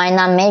likely you might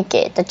not make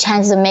it. The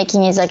chance of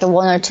making is like 1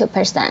 or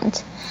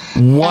 2%.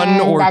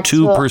 1 or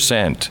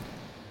 2%?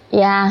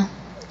 Yeah.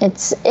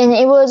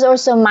 It was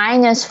also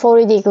minus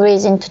 40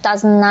 degrees in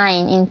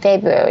 2009 in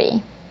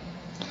February.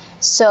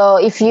 So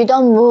if you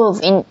don't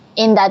move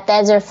in that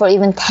desert for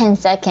even 10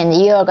 seconds,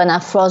 you're gonna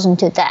frozen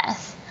to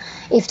death.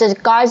 If the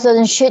guards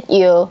doesn't shoot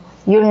you,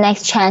 your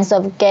next chance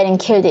of getting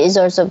killed is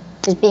also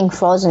just being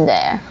frozen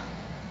there.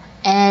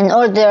 And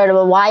or there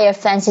are wire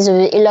fences,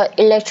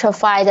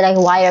 electrified, like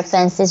wire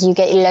fences, you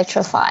get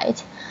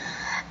electrified.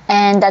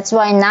 And that's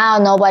why now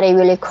nobody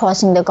really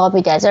crossing the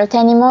Gobi Desert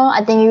anymore.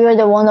 I think you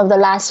were one of the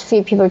last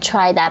few people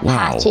try that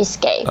path to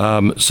escape.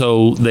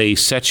 So they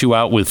set you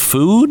out with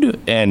food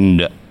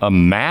and a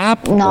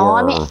map? No,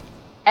 I mean,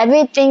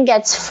 everything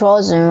gets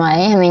frozen,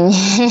 right? I mean,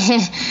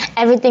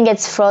 everything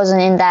gets frozen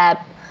in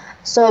that.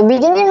 So we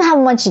didn't even have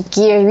much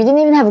gear. We didn't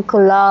even have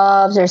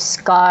gloves or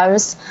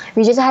scarves.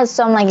 We just had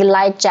some like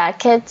light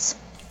jackets.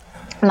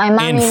 My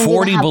mom in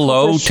 40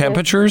 below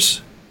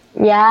temperatures?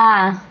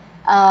 Yeah.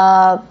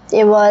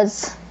 It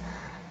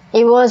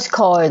was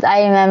cold.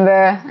 I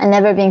remember I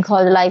never been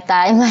cold like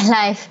that in my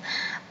life.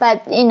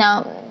 But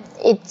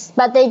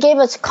but they gave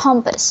us a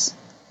compass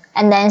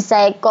and then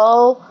say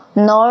go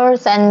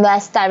north and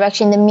west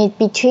direction,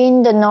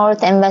 between the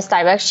north and west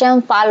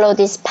direction, follow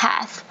this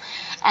path.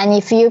 And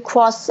if you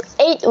cross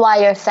 8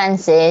 wire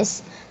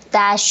fences,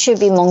 that should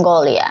be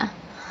Mongolia.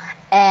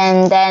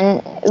 And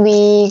then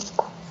we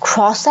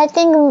crossed, I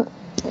think,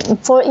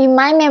 in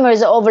my memory,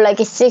 it's over like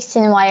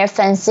 16 wire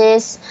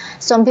fences.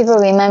 Some people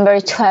remember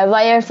 12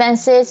 wire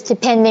fences,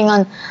 depending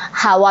on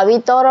what we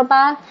thought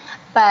about.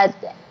 But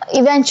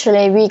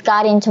eventually we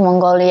got into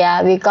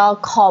Mongolia. We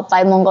got caught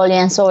by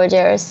Mongolian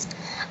soldiers,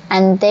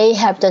 and they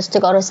helped us to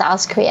go to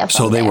South Korea.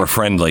 So they were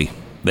friendly.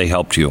 They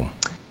helped you.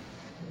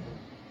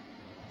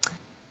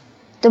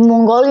 The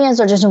Mongolian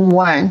soldiers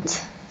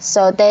weren't.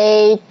 So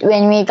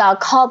when we got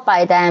caught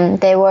by them,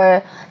 they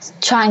were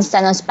trying to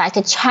send us back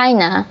to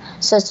China.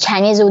 So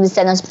Chinese would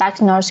send us back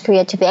to North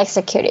Korea to be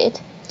executed.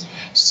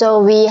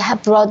 So we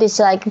have brought these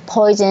like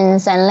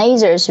poisons and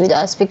lasers with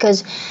us,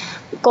 because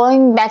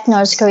going back to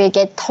North Korea,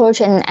 get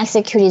tortured and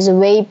executed is a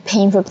way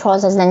painful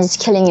process than just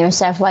killing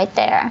yourself right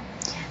there.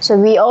 So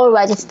we all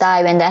ready to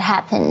die when that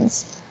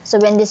happens. So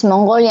when these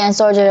Mongolian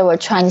soldiers were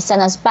trying to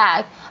send us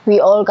back, we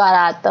all got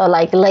out the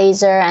like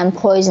laser and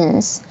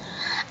poisons.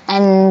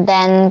 And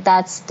then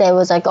they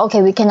was like,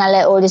 okay, we cannot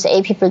let all these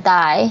 8 people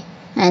die.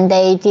 And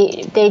they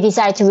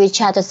decided to reach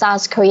out to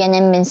South Korean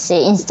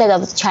embassy instead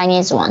of the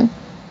Chinese one.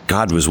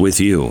 God was with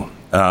you.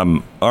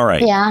 All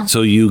right. Yeah.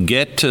 So you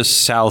get to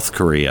South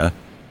Korea.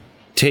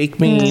 Take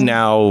me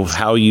now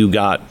how you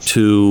got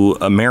to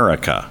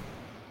America.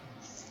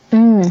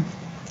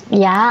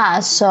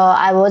 Yeah, so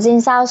I was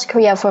in South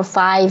Korea for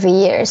 5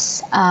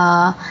 years.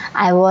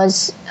 I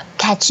was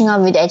catching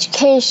up with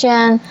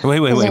education.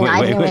 Wait.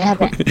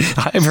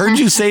 I've heard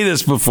you say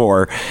this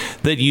before,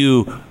 that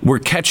you were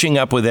catching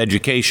up with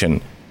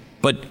education,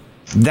 but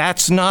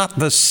that's not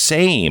the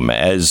same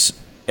as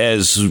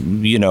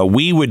you know,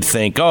 we would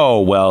think,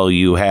 oh, well,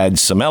 you had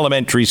some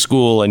elementary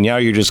school and now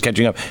you're just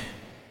catching up.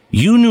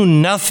 You knew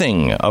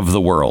nothing of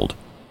the world.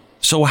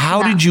 So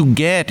how did you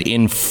get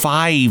in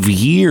 5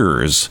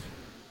 years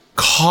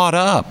caught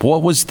up?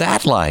 What was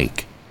that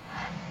like?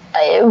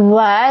 It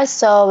was,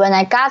 so when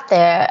I got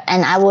there,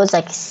 and I was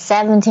like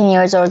 17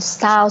 years old,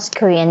 South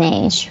Korean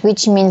age,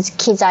 which means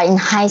kids are in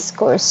high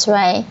schools,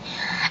 right?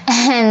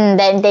 And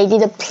then they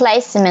did a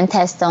placement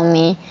test on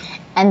me,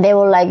 and they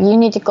were like, you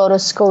need to go to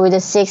school with a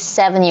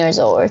 6-7 years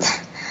old.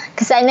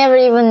 Because I never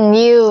even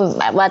knew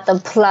what the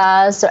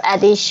plus or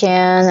addition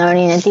or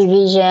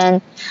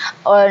division,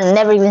 or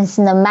never even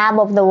seen the map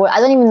of the world. I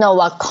don't even know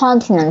what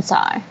continents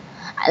are,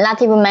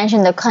 not even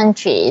mention the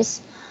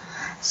countries.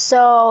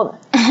 So,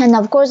 and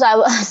of course I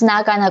was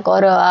not gonna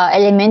go to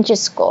elementary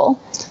school.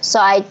 So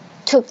I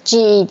took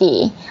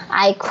GED.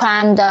 I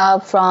crammed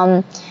up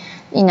from,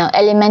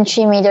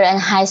 elementary, middle, and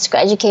high school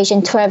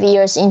education 12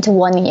 years into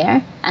 1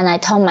 year. And I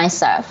told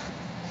myself.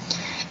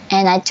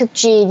 And I took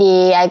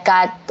GED, I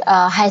got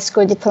a high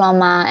school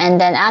diploma,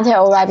 and then after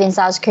I arrived in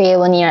South Korea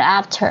 1 year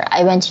after,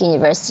 I went to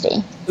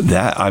university.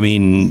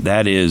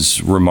 That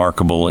is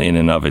remarkable in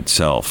and of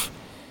itself.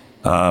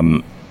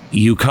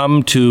 You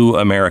come to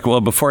America.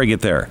 Well, before I get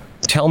there,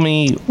 tell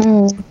me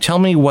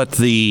what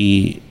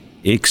the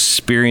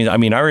experience. I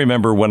mean, I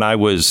remember when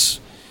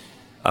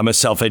I'm a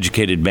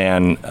self-educated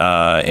man,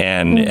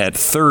 and at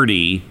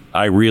 30,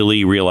 I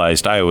really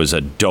realized I was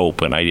a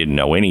dope and I didn't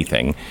know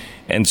anything.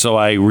 And so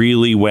I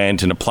really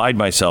went and applied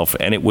myself,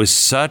 and it was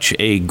such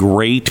a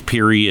great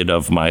period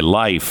of my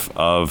life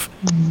of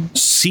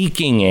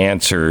seeking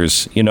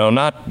answers,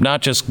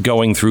 not just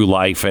going through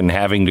life and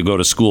having to go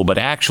to school, but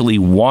actually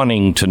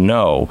wanting to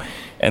know.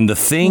 And the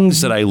things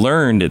that I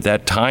learned at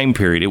that time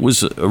period, it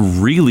was a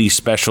really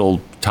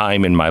special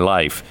time in my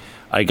life.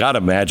 I got to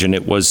imagine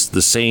it was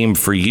the same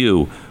for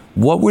you.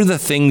 What were the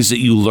things that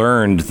you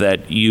learned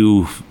that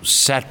you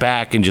sat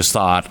back and just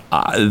thought,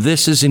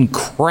 this is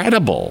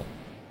incredible?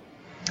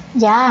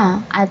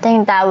 Yeah, I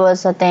think that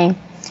was the thing.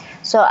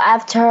 So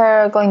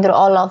after going through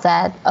all of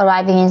that,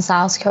 arriving in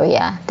South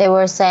Korea, they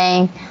were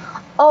saying,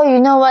 oh, you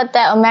know what,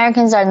 the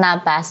Americans are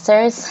not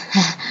bastards.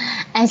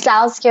 And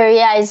South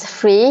Korea is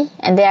free,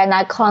 and they are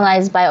not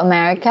colonized by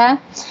America.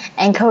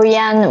 And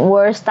Korean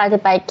war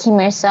started by Kim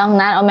Il-sung,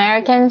 not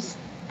Americans.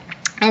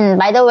 And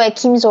by the way,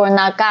 Kims were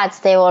not gods,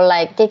 they were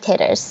like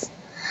dictators.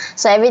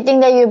 So everything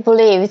that you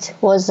believed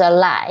was a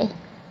lie.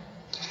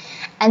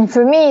 And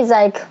for me, it's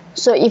like,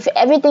 so if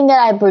everything that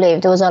I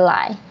believed was a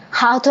lie,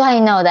 how do I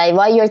know that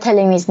what you're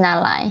telling me is not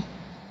a lie?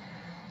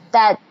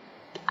 That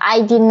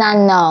I did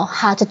not know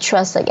how to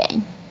trust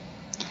again.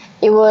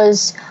 It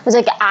was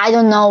like, I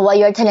don't know what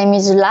you're telling me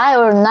is a lie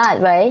or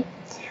not, right?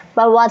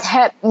 But what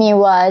helped me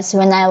was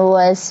when I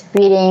was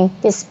reading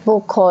this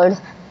book called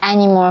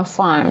Animal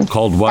Farm.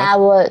 Called what? That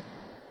was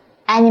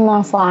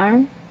Animal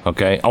Farm.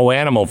 Okay. Oh,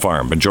 Animal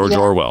Farm, but George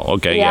Orwell.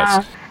 Okay, yeah.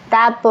 yes.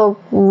 That book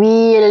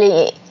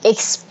really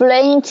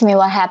explained to me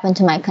what happened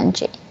to my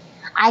country.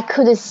 I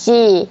could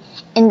see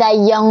in that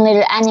young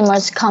little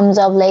animals comes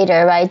up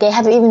later, right? They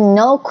have even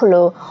no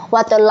clue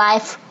what the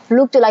life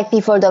looked like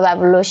before the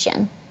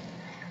revolution,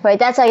 right?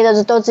 That's like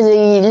those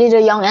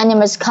little young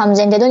animals comes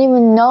in. They don't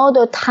even know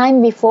the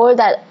time before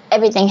that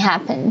everything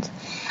happened.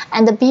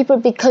 And the people,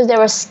 because they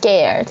were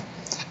scared,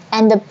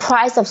 and the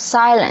price of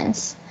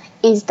silence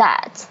is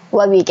that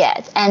what we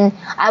get. And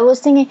I was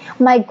thinking,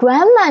 my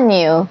grandma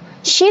knew.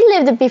 She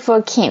lived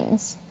before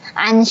Kim's,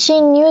 and she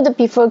knew that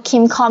before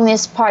Kim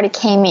Communist Party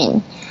came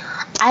in.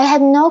 I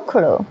had no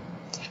clue.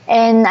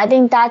 And I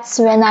think that's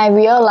when I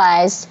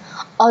realized,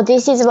 oh,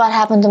 this is what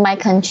happened to my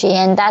country.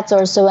 And that's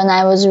also when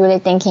I was really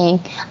thinking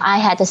I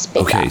had to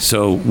speak up. Okay,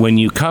 so when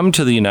you come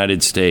to the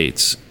United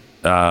States,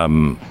 there's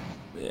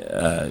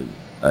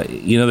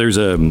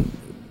a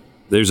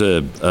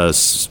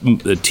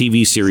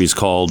TV series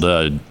called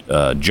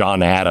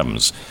John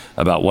Adams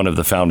about one of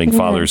the founding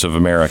fathers of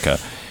America,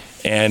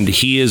 and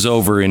he is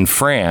over in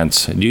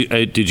France. Have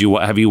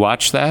you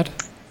watched that?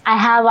 I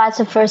have watched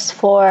the first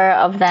 4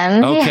 of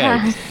them. Okay,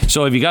 Yeah.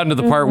 so have you gotten to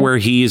the part where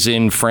he's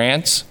in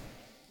France?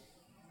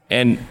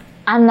 And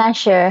I'm not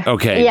sure.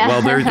 okay, Yeah.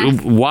 well,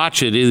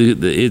 watch it.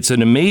 It's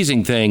an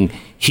amazing thing.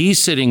 He's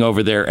sitting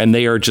over there, and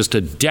they are just a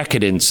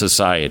decadent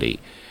society,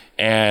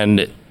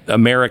 and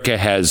America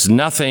has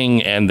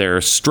nothing, and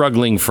they're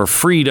struggling for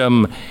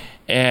freedom,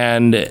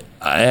 and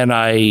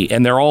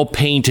they're all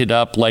painted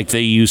up like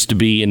they used to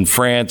be in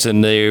France,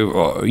 and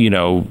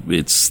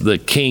it's the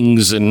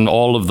kings and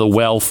all of the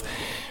wealth.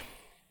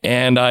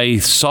 And I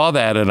saw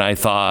that, and I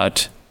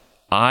thought,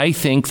 I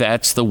think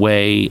that's the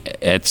way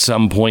at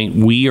some point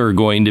we are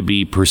going to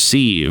be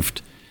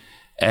perceived,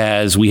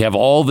 as we have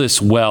all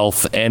this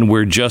wealth and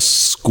we're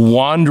just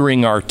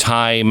squandering our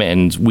time,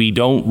 and we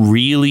don't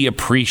really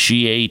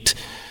appreciate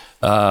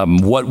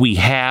what we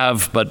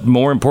have, but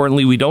more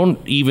importantly, we don't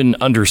even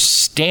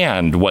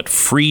understand what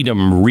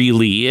freedom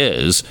really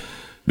is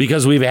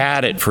because we've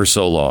had it for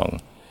so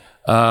long.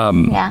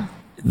 Yeah.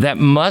 That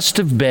must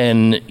have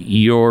been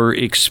your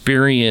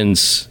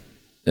experience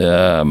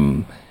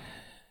when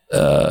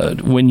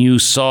you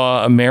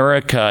saw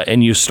America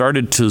and you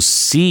started to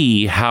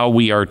see how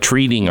we are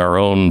treating our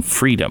own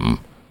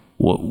freedom.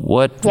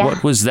 What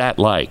was that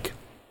like?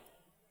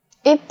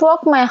 It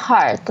broke my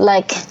heart.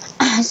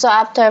 So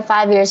after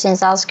 5 years in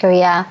South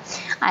Korea,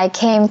 I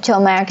came to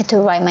America to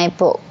write my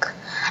book.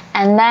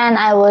 And then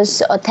I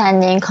was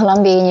attending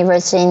Columbia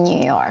University in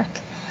New York.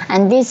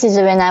 And this is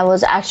when I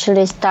was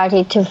actually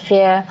starting to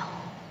feel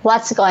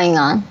what's going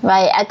on,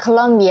 right? At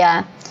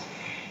Columbia,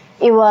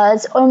 it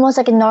was almost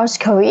like North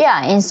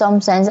Korea in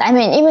some sense. I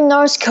mean, even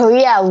North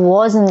Korea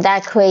wasn't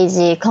that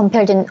crazy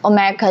compared to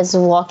America's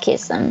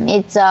wokeism.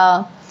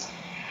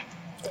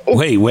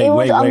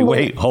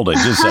 Wait. Hold it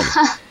just a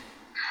second.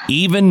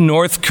 Even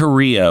North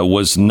Korea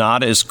was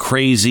not as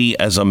crazy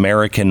as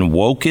American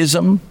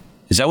wokeism?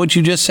 Is that what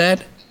you just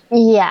said?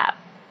 Yeah.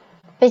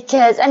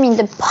 Because,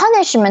 the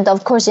punishment,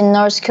 of course, in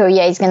North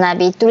Korea is going to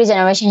be 3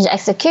 generations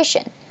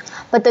execution.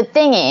 But the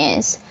thing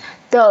is,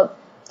 at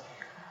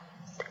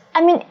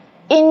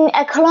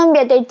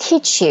Columbia, they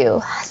teach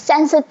you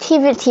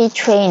sensitivity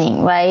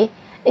training, right?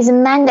 It's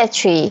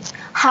mandatory.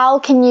 How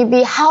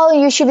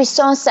you should be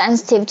so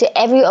sensitive to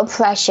every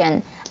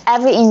oppression,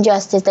 every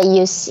injustice that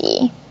you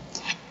see.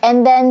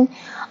 And then,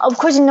 of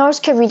course, in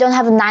North Korea, we don't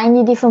have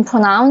 90 different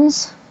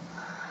pronouns,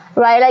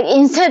 right?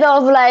 Instead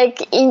of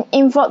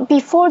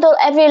before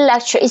every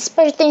lecture,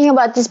 especially thinking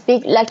about this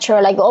big lecture,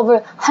 over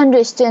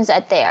 100 students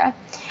are there,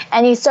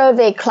 and you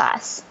survey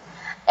class.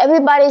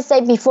 Everybody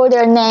say before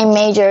their name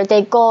major,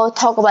 they go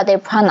talk about their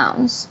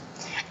pronouns.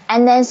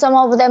 And then some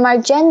of them are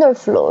gender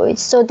fluid,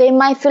 so they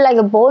might feel like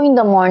a boy in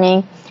the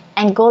morning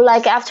and go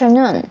like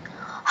afternoon.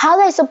 How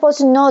are they supposed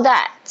to know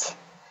that?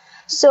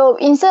 So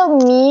instead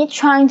of me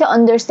trying to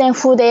understand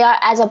who they are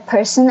as a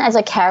person, as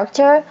a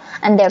character,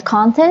 and their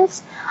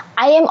contents,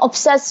 I am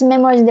obsessed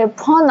memorizing their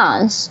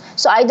pronouns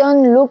so I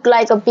don't look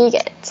like a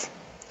bigot.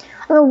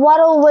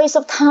 What a waste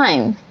of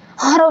time.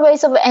 What a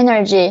waste of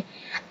energy.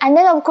 And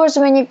then, of course,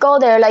 when you go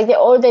there,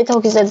 all they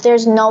talk is that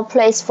there's no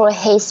place for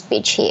hate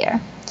speech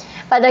here.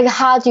 But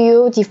how do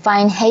you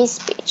define hate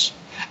speech?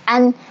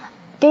 And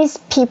these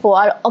people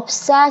are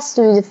obsessed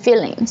with the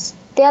feelings.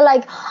 They're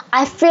like,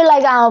 I feel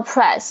like I'm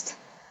oppressed.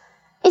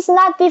 It's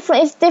not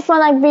different. It's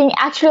different being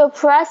actually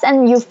oppressed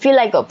and you feel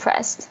like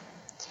oppressed.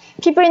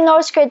 People in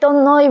North Korea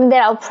don't know if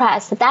they're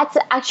oppressed. That's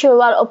actually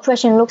what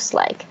oppression looks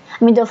like.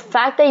 The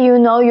fact that you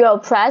know you're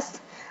oppressed,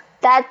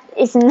 that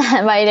is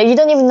not right. You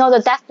don't even know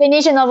the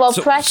definition of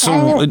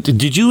oppression. So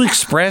did you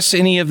express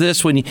any of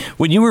this when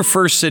you were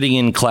first sitting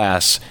in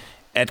class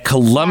at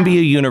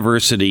Columbia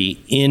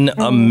University in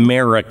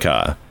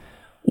America?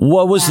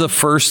 What was the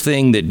first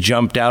thing that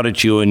jumped out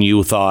at you and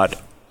you thought,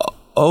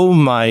 oh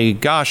my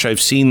gosh, I've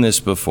seen this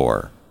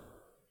before?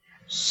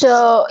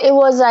 So it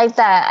was like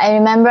that. I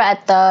remember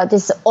at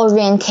this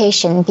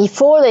orientation,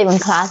 before the even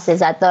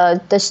classes, at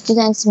the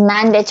students'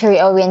 mandatory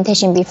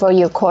orientation before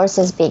your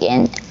courses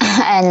begin.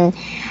 And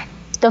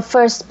the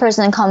first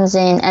person comes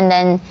in and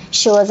then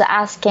she was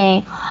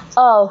asking,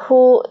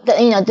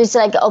 this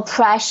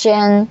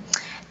oppression,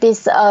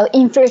 this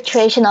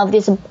infiltration of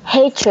this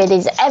hatred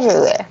is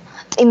everywhere.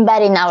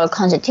 Embedded in our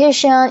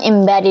constitution,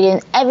 embedded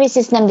in every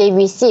system that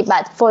we see.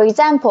 But for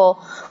example,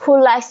 who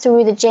likes to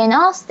read Jane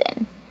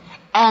Austen?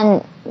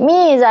 And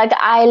me is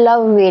I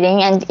love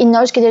reading, and in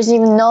North Korea there's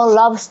even no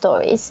love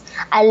stories.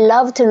 I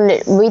love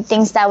to read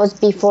things that was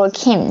before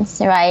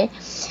Kim's, right?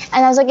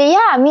 And I was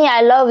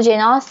I love Jane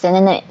Austen.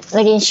 And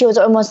then, she was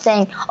almost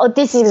saying, oh,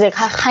 this is the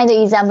kind of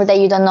example that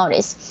you don't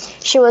notice.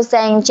 She was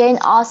saying Jane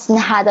Austen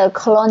had a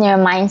colonial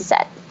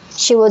mindset.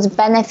 she was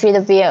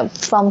benefited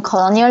from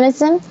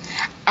colonialism,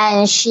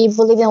 and she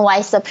believed in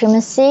white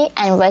supremacy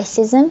and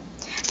racism.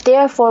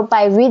 Therefore,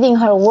 by reading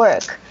her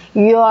work,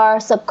 you are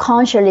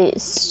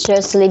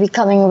subconsciously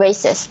becoming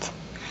racist,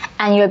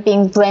 and you're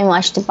being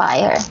brainwashed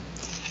by her.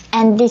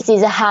 And this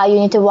is how you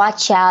need to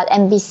watch out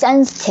and be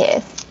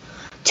sensitive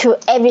to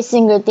every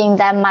single thing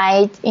that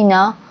might,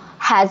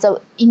 has an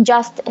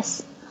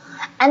injustice.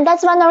 And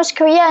that's why North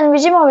Korea and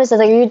regime always says,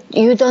 like,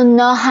 you don't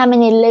know how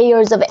many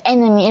layers of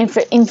enemy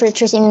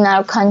infiltrating in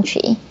our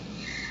country.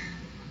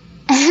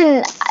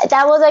 And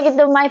that was like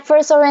my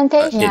first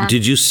orientation.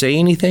 Did you say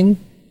anything?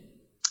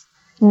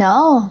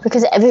 No,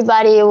 because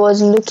everybody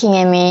was looking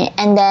at me.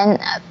 And then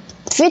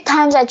a few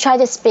times I tried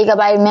to speak up.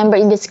 I remember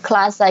in this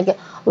class, like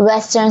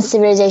Western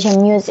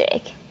civilization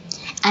music.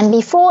 And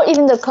before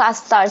even the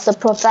class starts, the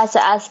professor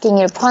asking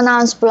your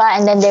pronouns, blah,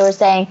 and then they were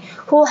saying,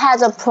 who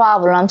has a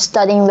problem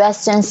studying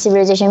Western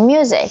civilization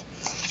music?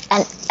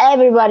 And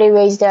everybody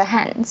raised their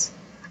hands.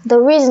 The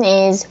reason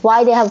is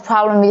why they have a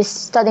problem with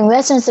studying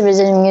Western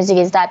civilization music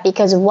is that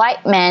because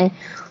white men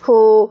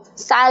who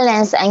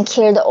silenced and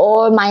killed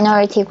all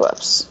minority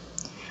groups.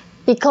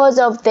 Because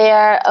of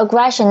their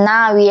aggression,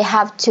 now we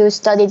have to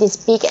study these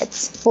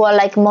bigots who are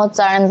like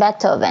Mozart and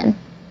Beethoven.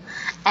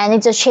 And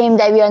it's a shame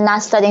that we are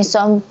not studying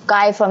some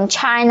guy from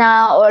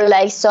China or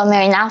like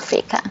somewhere in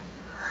Africa.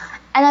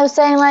 And I was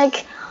saying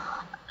like,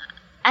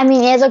 I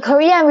mean, as a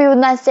Korean, we would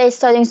not say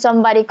studying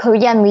somebody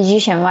Korean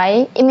musician,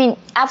 right? I mean,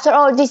 after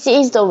all, this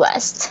is the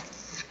West.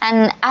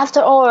 And after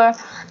all,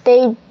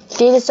 they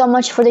did so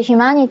much for the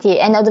humanity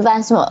and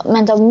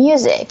advancement of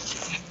music.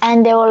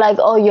 And they were like,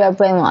 oh, you are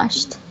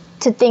brainwashed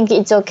to think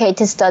it's okay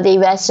to study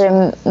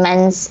Western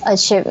men's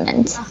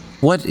achievement.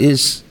 What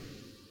is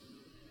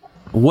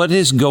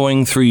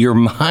going through your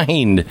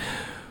mind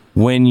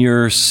when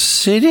you're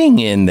sitting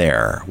in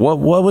there? What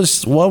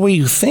were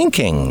you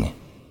thinking?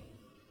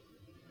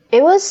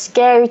 It was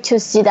scary to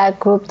see that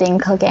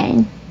groupthink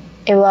again.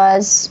 It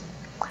was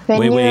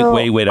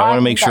wait. I want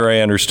to make sure I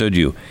understood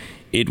you.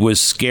 It was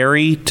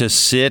scary to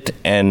sit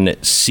and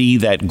see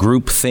that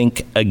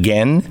groupthink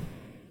again?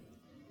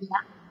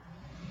 Yeah.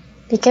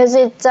 Because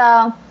it's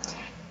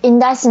in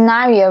that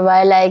scenario,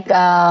 right? Like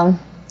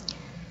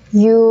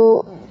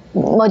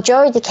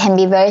majority can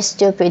be very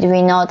stupid.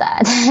 We know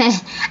that,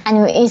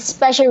 and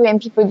especially when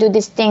people do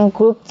this thing,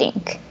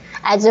 groupthink.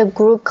 As a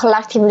group,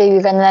 collectively,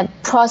 we're gonna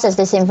process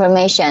this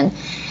information.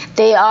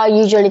 They are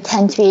usually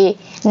tend to be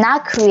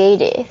not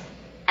creative,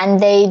 and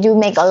they do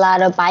make a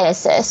lot of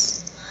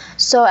biases.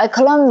 So at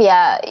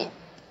Columbia,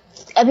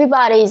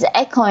 everybody is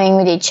echoing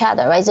with each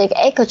other, right? It's like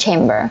echo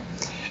chamber.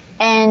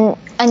 And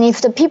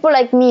if the people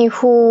like me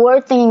who were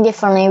thinking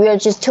differently, we are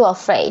just too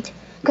afraid.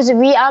 Because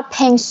we are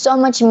paying so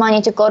much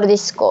money to go to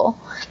this school.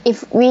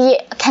 If we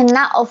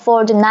cannot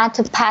afford not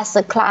to pass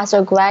the class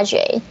or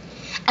graduate,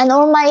 and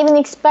or might even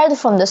expelled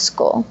from the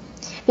school.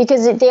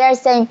 Because they are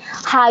saying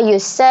how you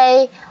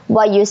say,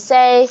 what you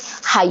say,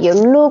 how you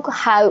look,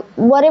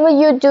 whatever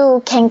you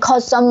do can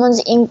cause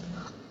someone's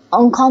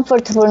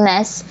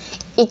uncomfortableness.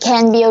 It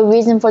can be a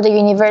reason for the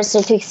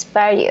university to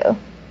expel you.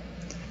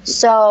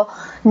 So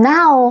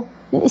now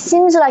it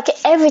seems like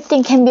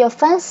everything can be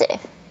offensive.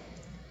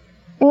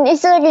 And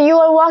it's like you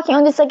are walking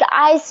on this like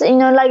ice,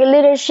 like a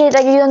little shit,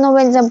 like you don't know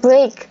when it's gonna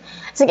break.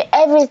 It's like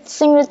every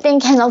single thing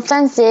can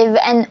offensive,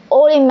 and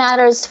all it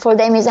matters for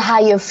them is how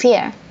you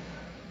feel.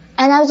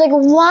 And I was like,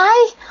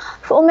 why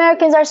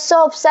Americans are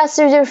so obsessed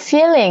with their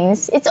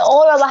feelings? It's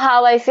all about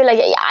how I feel. Like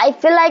I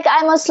feel like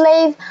I'm a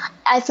slave.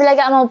 I feel like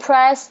I'm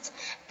oppressed.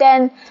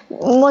 Then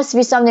must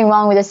be something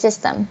wrong with the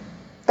system.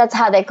 That's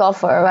how they go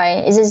for it,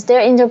 right? It's just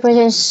their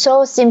interpretation is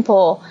so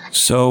simple.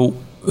 So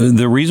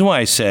the reason why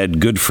I said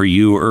good for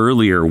you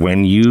earlier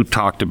when you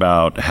talked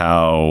about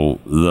how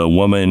the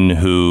woman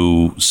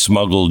who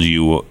smuggled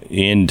you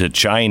into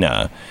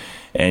China,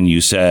 and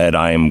you said,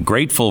 I'm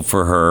grateful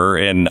for her,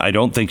 and I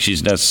don't think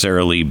she's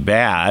necessarily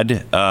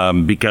bad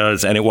and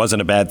it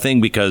wasn't a bad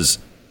thing because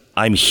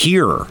I'm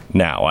here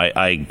now.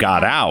 I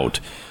got out.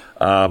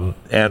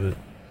 And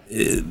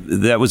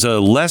that was a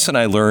lesson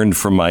I learned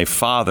from my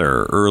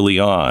father early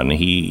on.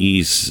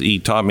 He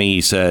taught me,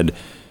 he said,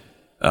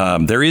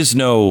 there's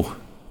no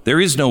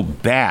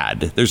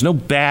bad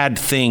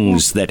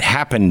things that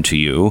happen to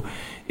you.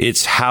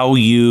 It's how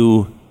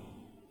you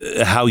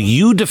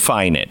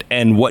define it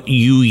and what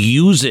you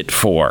use it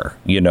for,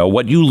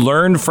 what you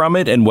learn from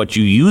it and what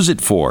you use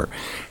it for.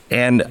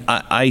 And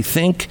I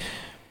think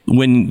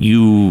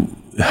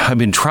I've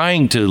been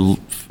trying to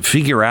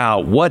figure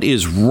out what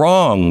is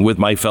wrong with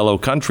my fellow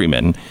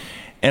countrymen.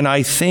 And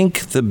I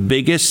think the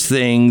biggest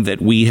thing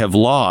that we have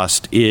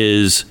lost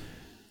is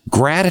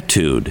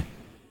gratitude.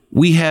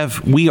 We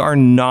are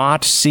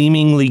not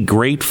seemingly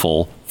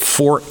grateful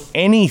for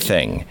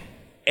anything.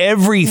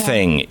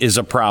 Everything is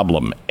a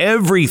problem.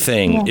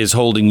 Everything is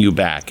holding you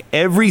back.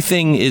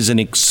 Everything is an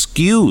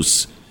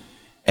excuse.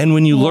 And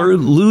when you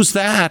lose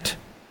that,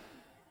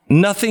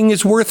 nothing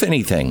is worth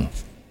anything.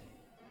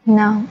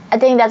 No, I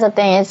think that's the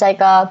thing. It's like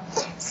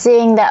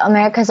seeing that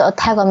America's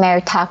attack on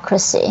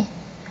meritocracy.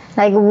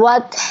 Like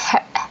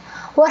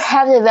what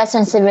have the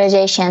Western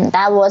civilization?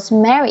 That was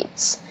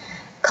merits,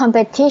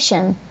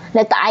 competition,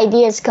 let the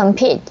ideas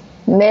compete,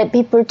 let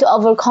people to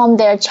overcome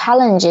their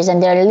challenges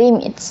and their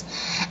limits.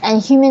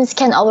 And humans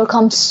can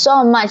overcome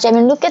so much. I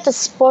mean, look at the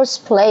sports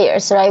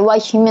players, right?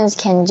 What humans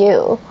can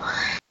do.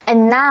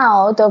 And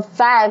now the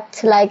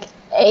fact, like,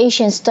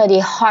 Asians study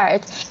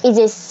hard is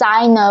a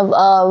sign of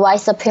white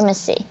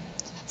supremacy,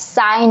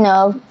 sign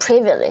of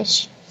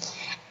privilege.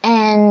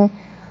 And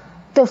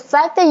the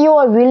fact that you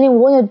really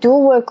want to do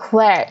work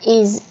well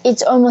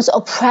it's almost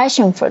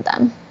oppression for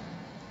them.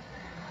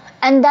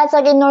 And that's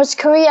like in North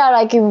Korea,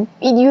 like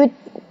you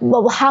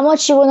how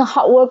much you want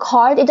to work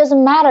hard, it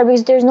doesn't matter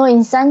because there's no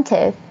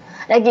incentive.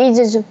 Like it's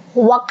just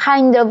what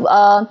kind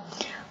of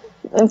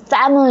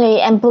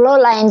family and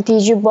bloodline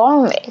did you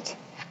born with?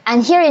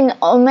 And here in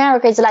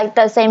America, it's like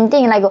the same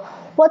thing. Like,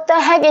 what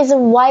the heck is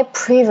white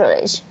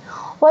privilege?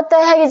 What the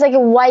heck is like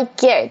white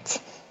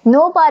guilt?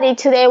 Nobody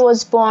today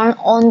was born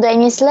under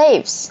any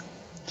slaves.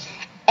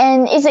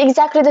 And it's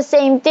exactly the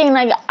same thing.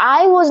 Like,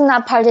 I was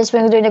not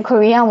participating during the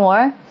Korean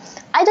War.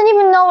 I don't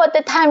even know what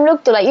the time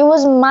looked like. It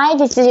was my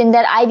decision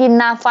that I did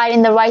not fight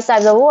in the right side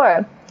of the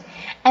war.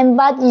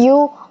 But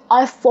you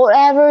are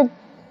forever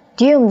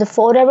doomed,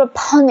 forever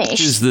punished.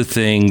 This is the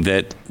thing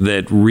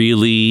that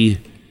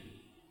really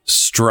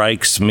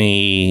strikes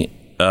me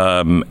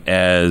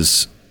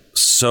as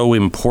so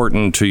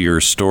important to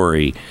your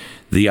story.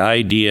 The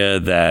idea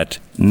that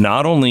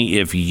not only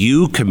if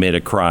you commit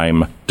a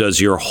crime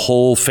does your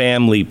whole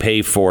family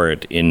pay for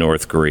it in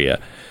North Korea,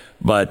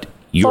 but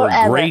your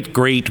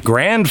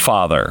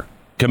great-great-grandfather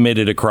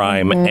committed a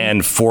crime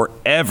and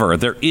forever.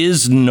 There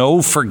is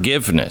no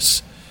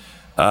forgiveness.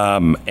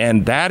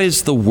 And that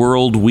is the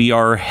world we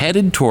are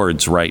headed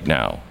towards right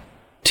now.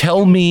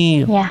 Tell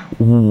me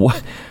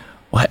what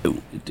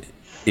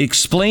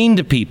explain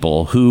to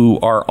people who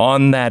are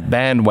on that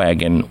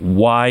bandwagon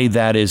why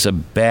that is a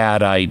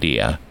bad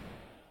idea.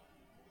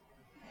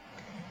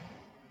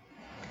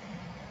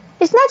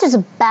 It's not just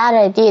a bad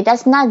idea.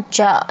 That's not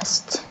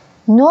just.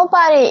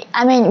 Nobody,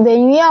 I mean,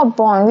 when we are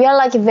born, we are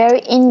like very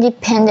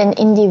independent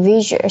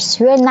individuals.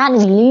 We are not a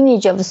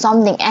lineage of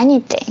something,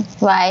 anything,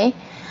 right?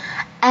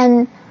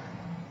 And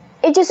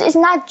it's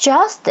not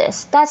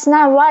justice. That's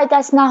not right.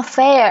 That's not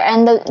fair.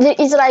 And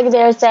it's like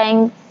they're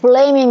saying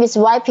blaming these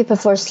white people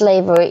for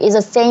slavery is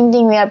the same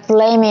thing we are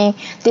blaming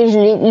these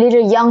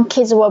little young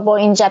kids who were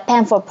born in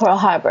Japan for Pearl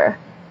Harbor.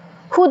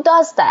 Who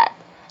does that?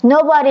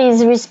 Nobody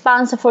is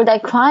responsible for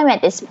that crime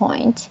at this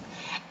point.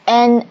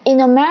 And in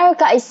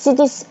America, I see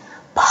this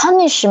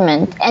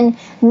punishment and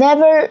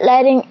never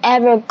letting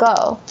ever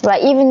go,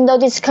 right? Even though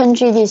this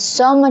country did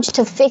so much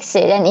to fix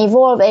it and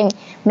evolve and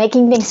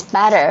making things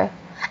better.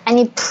 And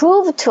it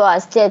proved to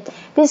us that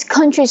this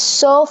country is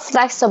so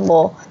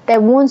flexible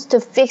that wants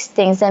to fix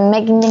things and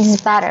making things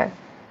better.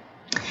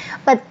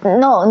 But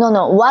no.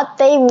 What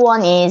they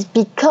want is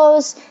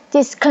because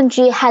this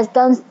country has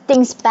done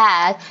things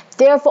bad,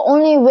 therefore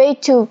only way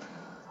to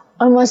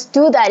almost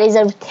do that is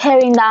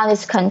tearing down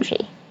this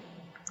country.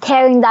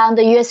 Tearing down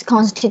the U.S.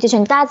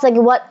 Constitution. That's like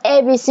what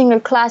every single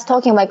class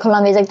talking about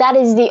Colombia is like. That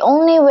is the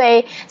only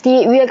way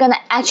we are going to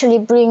actually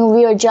bring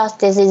real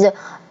justice is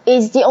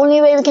the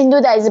only way we can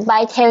do that is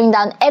by tearing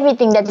down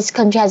everything that this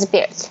country has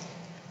built.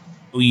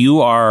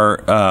 You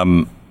are,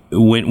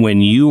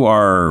 when you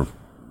are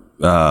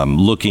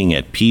looking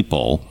at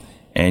people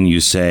and you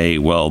say,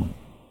 well,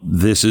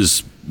 this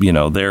is,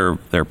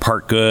 they're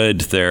part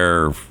good,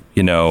 they're,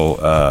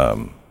 they're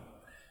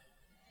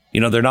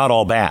not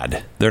all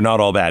bad. They're not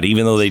all bad,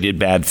 even though they did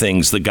bad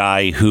things. The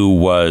guy who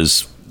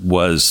was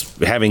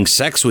having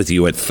sex with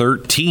you at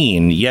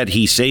 13, yet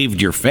he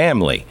saved your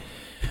family.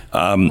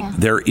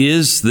 There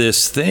is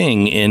this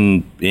thing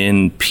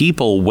in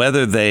people,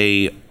 whether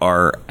they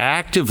are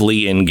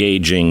actively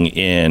engaging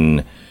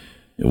in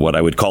what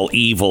I would call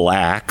evil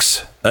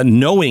acts,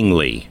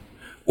 knowingly,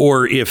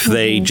 or if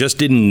they just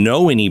didn't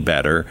know any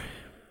better.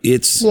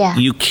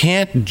 You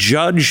can't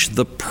judge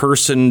the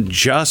person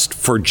just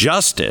for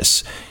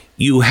justice.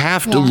 You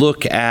have to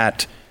look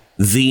at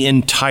the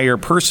entire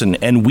person,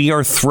 and we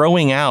are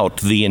throwing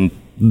out the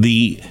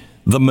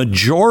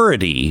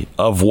majority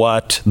of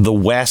what the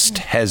West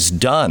has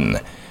done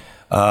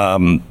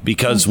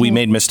because we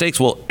made mistakes.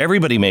 Well,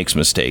 everybody makes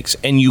mistakes,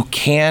 and you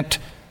can't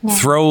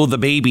throw the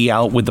baby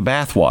out with the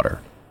bathwater.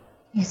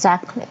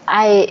 Exactly.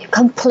 I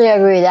completely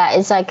agree with that.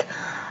 It's like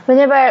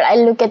whenever I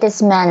look at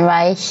this man,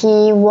 right,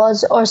 he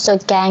was also a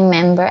gang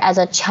member as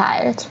a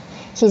child.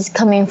 He's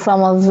coming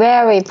from a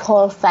very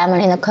poor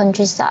family in the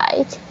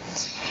countryside.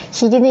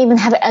 He didn't even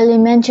have an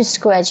elementary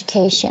school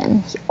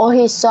education. All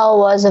he saw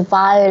was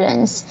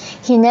violence.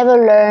 He never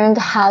learned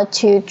how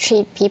to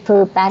treat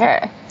people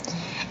better.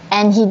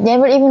 And he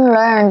never even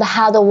learned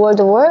how the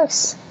world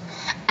works.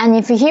 And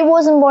if he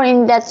wasn't born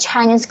in that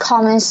Chinese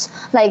communist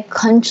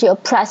country,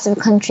 oppressive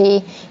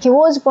country, he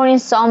was born in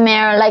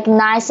somewhere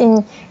nice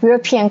in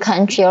European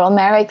country or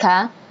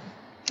America,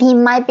 he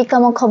might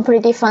become a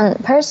completely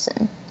different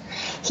person.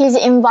 His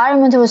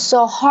environment was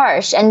so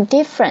harsh and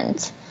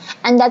different.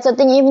 And that's the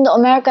thing, even though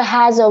America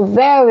has a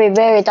very,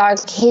 very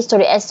dark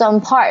history at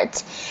some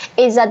parts,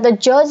 is that the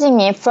judging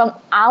it from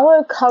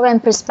our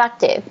current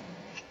perspective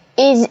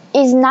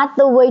is not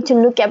the way to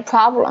look at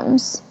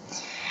problems.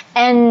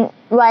 And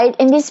right,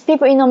 and these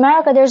people in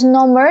America, there's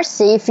no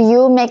mercy. If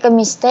you make a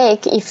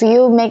mistake, if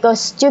you make a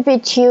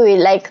stupid tweet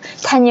like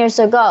 10 years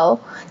ago,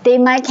 they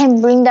might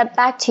can bring that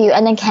back to you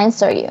and then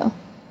cancel you.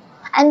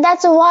 And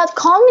that's what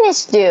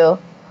communists do.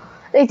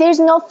 Like, there's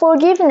no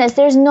forgiveness.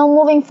 There's no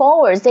moving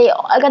forward. They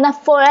are gonna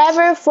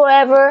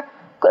forever,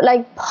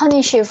 like,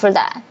 punish you for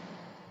that.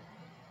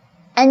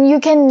 And you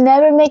can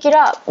never make it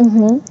up.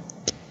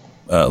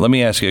 Let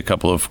me ask you a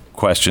couple of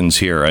questions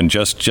here, and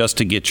just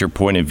to get your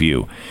point of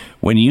view.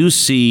 When you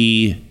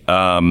see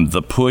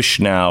the push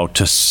now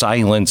to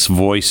silence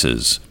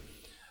voices,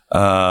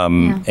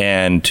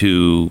 and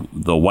to,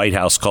 the White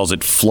House calls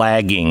it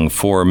flagging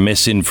for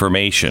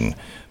misinformation,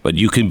 but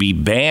you can be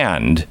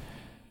banned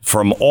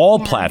from all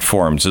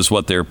platforms is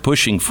what they're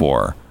pushing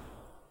for.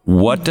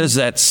 What does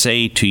that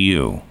say to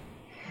you?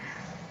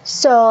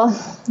 So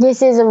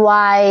this is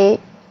why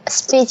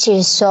speech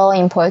is so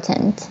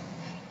important.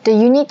 The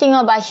unique thing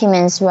about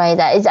humans, right,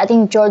 that is, I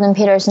think Jordan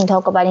Peterson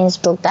talked about in his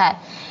book, that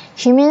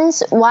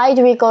humans, why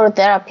do we go to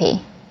therapy?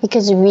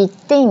 Because we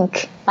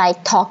think by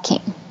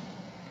talking.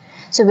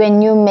 So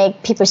when you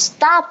make people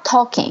stop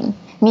talking,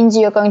 means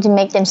you're going to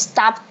make them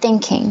stop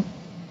thinking.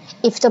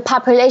 If the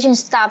population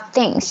stop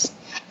thinks,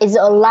 it's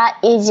a lot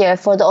easier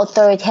for the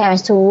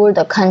authoritarians to rule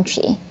the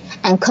country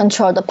and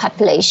control the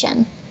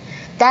population.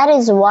 That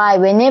is why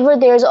whenever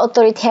there's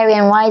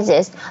authoritarian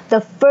rises,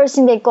 the first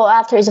thing they go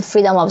after is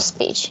freedom of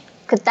speech.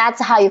 Because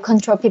that's how you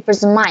control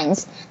people's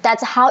minds.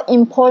 That's how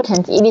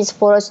important it is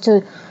for us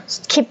to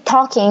keep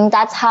talking.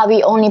 That's how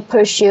we only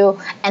pursue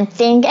and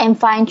think and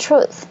find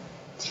truth.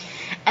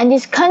 And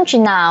this country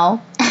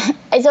now,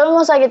 it's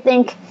almost like I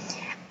think,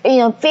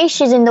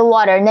 fishes in the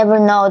water never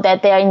know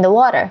that they are in the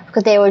water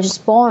because they were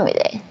just born with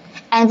it.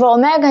 And for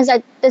Americans,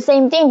 it's the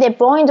same thing. They're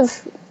born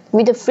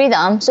with the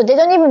freedom, so they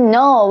don't even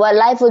know what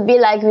life would be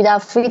like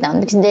without freedom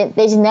because they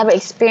just never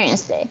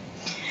experienced it.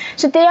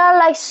 So they are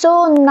like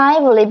so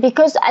naively,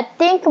 because I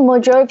think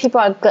majority of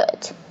people are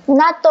good.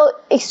 Not the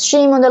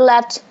extreme on the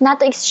left, not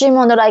the extreme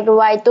on the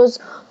right, those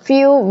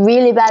few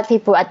really bad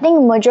people. I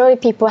think majority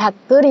of people have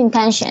good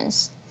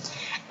intentions.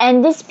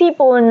 And these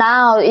people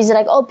now is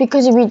like,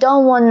 because we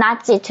don't want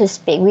Nazi to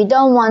speak. We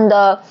don't want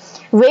the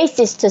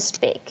racist to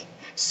speak.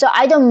 So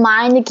I don't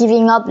mind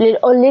giving up a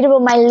little bit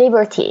of my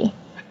liberty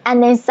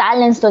and then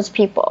silence those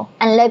people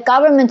and let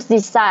government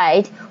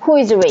decide who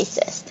is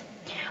racist.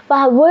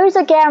 But where's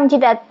the guarantee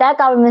that that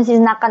government is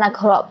not going to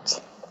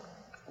corrupt?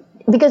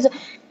 Because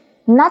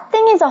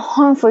nothing is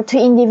harmful to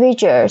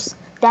individuals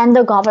than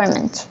the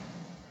government.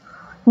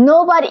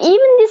 Nobody,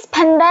 even this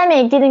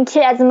pandemic didn't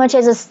kill as much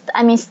as,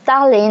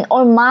 Stalin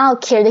or Mao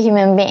killed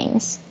human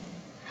beings.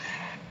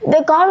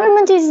 The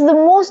government is the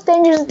most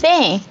dangerous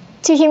thing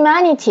to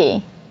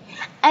humanity.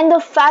 And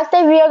the fact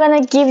that we are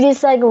going to give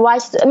this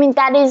rights,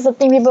 that is the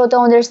thing people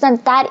don't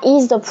understand. That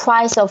is the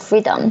price of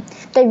freedom.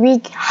 That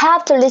we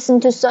have to listen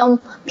to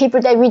some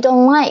people that we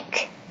don't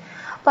like.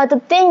 But the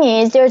thing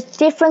is, there's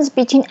difference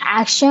between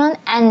action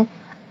and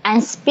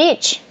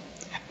speech.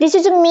 This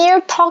is a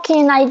mere talking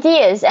and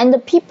ideas, and the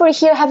people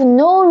here have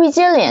no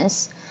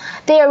resilience.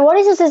 They are, what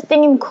is this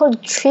thing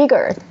called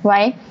triggered,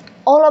 right?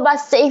 All about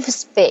safe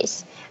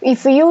space.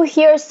 If you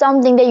hear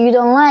something that you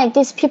don't like,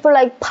 these people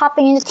are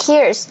popping into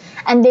tears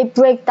and they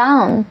break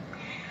down.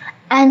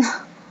 And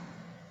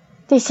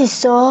this is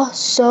so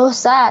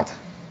sad.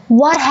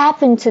 What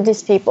happened to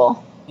these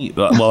people?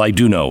 Well, I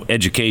do know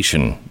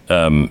education,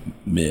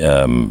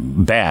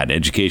 bad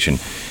education.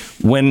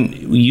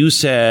 When you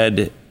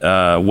said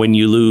when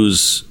you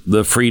lose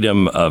the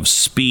freedom of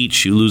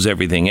speech, you lose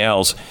everything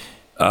else.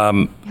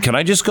 Can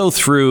I just go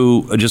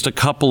through just a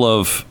couple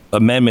of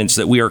amendments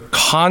that we are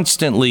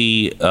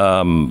constantly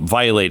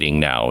violating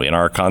now in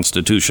our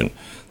Constitution?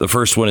 The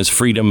first one is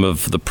freedom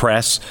of the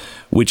press,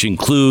 which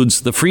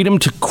includes the freedom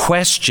to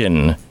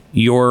question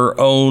your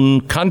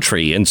own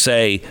country and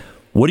say,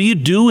 what are you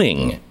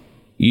doing?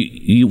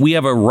 We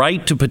have a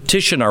right to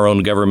petition our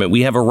own government.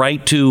 We have a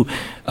right to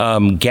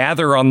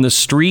gather on the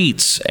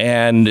streets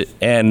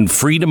and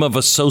freedom of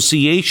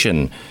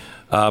association.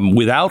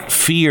 Without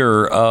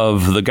fear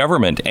of the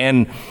government,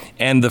 and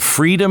the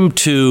freedom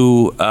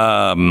to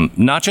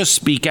not just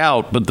speak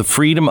out, but the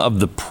freedom of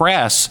the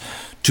press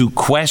to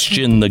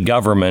question the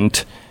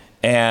government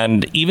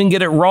and even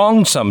get it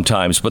wrong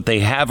sometimes, but they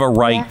have a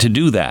right to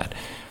do that.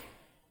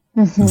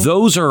 Mm-hmm.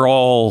 Those are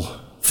all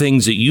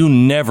things that you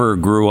never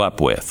grew up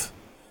with.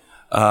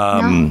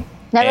 Never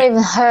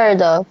even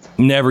heard of.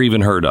 Never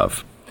even heard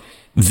of.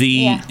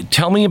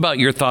 Tell me about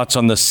your thoughts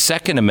on the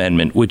Second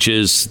Amendment, which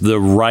is the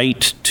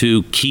right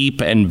to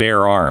keep and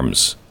bear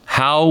arms.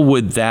 How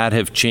would that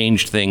have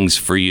changed things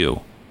for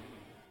you?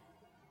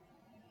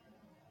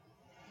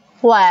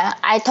 Well,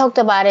 I talked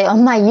about it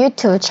on my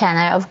YouTube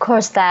channel. Of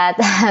course, that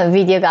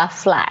video got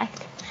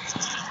flagged.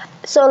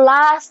 So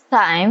last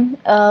time,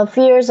 a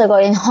few years ago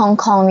in Hong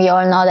Kong, we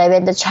all know that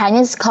with the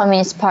Chinese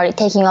Communist Party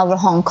taking over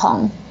Hong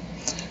Kong,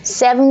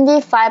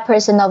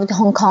 75% of the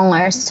Hong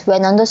Kongers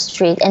went on the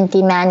street and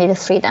demanded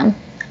freedom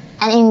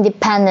and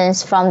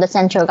independence from the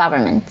central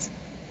government.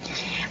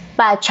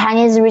 But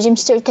Chinese regime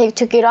still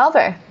took it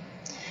over.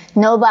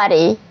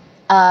 Nobody,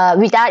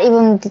 without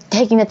even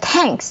taking the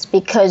tanks,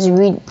 because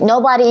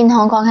nobody in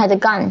Hong Kong had the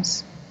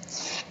guns.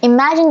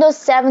 Imagine those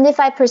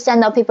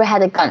 75% of people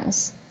had the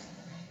guns.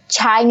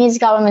 Chinese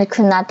government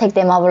could not take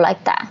them over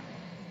like that.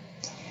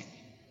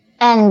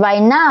 And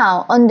right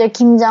now, under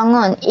Kim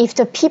Jong-un, if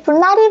the people,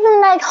 not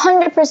even like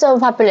 100% of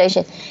the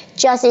population,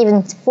 just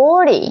even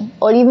 40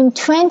 or even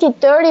 20,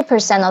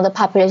 30% of the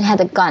population had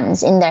the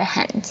guns in their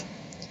hand,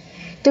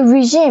 the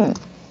regime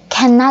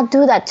cannot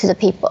do that to the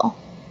people.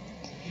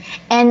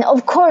 And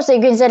of course, you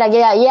can say like,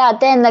 yeah,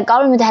 then the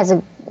government has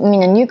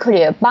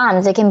nuclear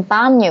bombs, they can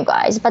bomb you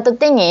guys. But the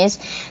thing is,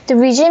 the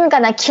regime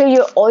gonna kill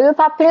your oil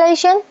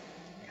population,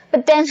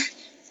 but then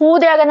who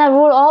they're gonna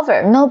rule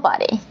over?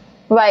 Nobody,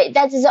 right?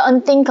 That is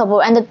unthinkable.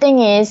 And the thing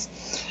is,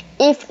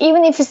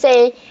 even if you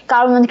say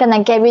government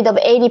gonna get rid of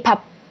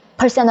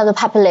 80% of the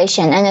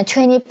population and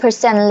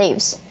 20%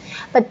 lives,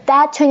 but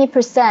that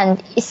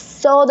 20% is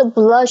so the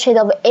bloodshed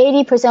of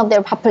 80% of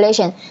their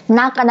population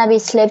not gonna be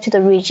slave to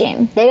the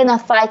regime. They're gonna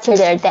fight till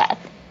their death.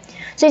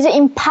 So it's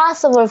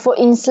impossible for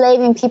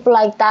enslaving people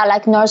like that,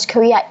 like North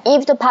Korea,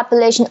 if the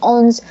population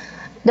owns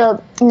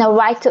the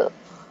right to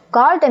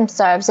guard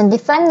themselves and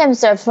defend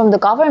themselves from the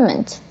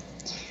government.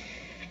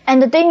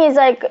 And the thing is,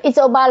 like, it's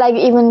about like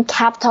even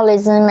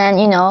capitalism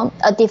and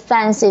a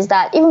defense is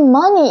that even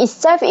money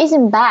itself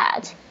isn't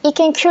bad. It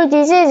can cure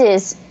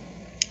diseases.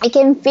 It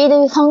can feed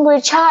a hungry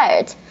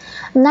child.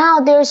 Now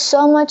there's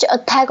so much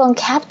attack on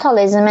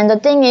capitalism, and the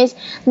thing is,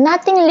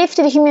 nothing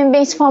lifted human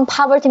beings from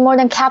poverty more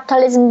than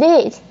capitalism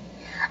did.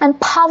 And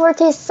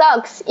poverty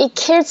sucks. It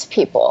kills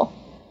people.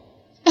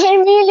 And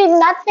really,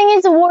 nothing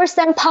is worse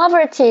than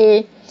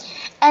poverty.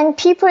 And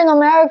people in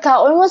America,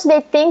 almost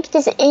they think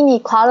this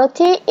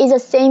inequality is the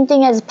same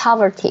thing as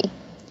poverty.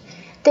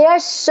 They are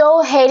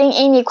so hating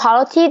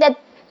inequality that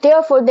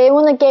therefore they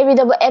want to get rid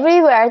of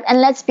everywhere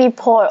and let's be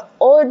poor.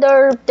 All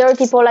the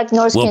dirty poor like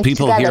North Korea. Well,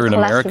 people here in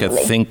America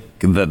think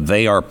that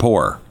they are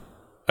poor.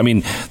 I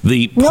mean,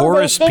 the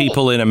poorest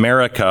people in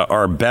America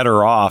are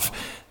better off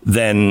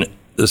than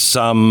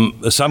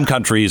some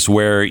countries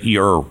where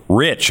you're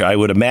rich. I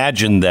would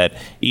imagine that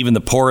even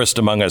the poorest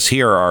among us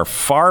here are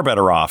far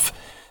better off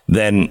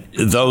than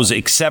those,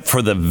 except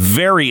for the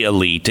very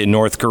elite in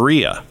North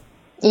Korea.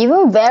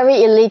 Even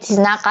very elite is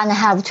not going to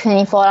have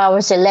 24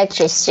 hours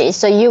electricity,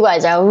 so you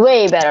guys are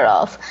way better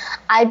off.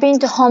 I've been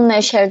to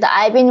homeless shelter.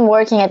 I've been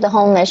working at the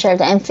homeless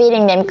shelter and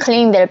feeding them,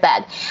 cleaning their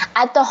bed.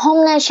 At the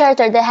homeless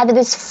shelter, they had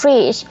this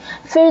fridge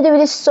filled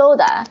with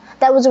soda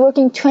that was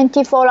working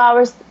 24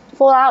 hours,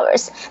 4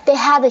 hours. They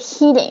had a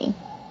heating.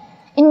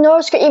 In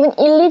North Korea, even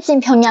elites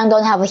in Pyongyang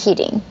don't have a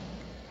heating.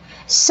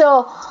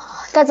 So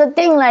that's the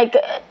thing, like,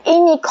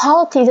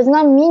 inequality does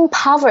not mean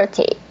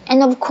poverty.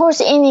 And of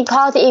course,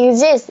 inequality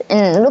exists.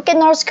 And look at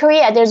North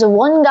Korea. There's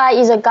one guy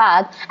is a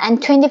god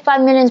and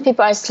 25 million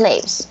people are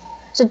slaves.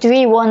 So do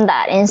we want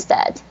that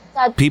instead?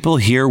 People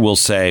here will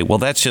say, well,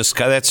 that's just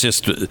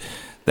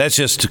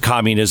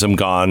communism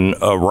gone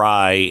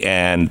awry,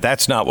 and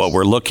that's not what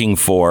we're looking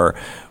for.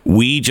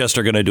 We just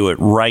are going to do it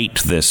right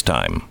this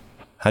time.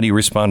 How do you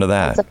respond to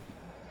that?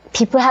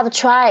 People have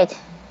tried.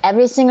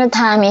 Every single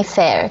time it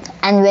failed.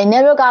 And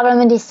whenever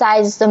government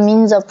decides the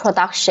means of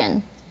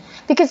production,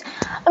 because,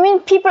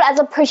 people as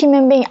a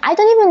human being, I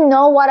don't even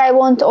know what I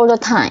want all the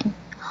time.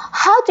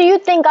 How do you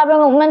think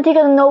government is going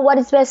to know what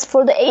is best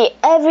for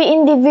every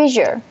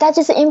individual? That's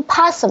just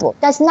impossible.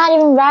 That's not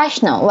even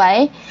rational,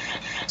 right?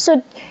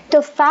 So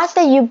the fact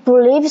that you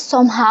believe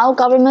somehow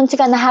government is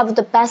going to have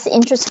the best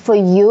interest for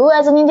you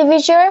as an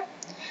individual,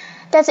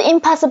 that's an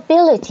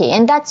impossibility.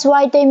 And that's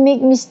why they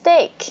make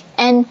mistake.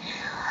 And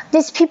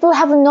these people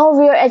have no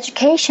real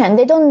education.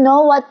 They don't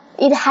know what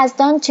it has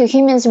done to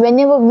humans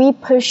whenever we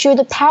pursue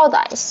the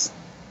paradise.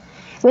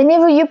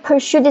 Whenever you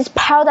pursue this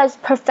paradise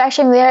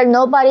perfection where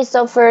nobody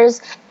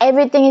suffers,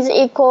 everything is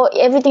equal,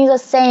 everything is the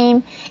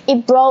same,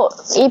 it brought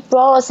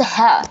us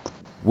hell.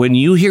 When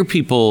you hear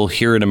people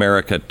here in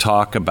America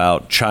talk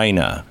about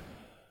China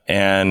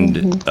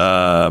and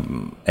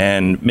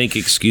make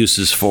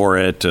excuses for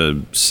it,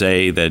 to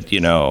say that,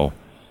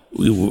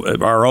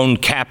 our own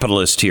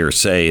capitalists here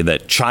say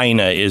that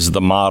China is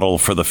the model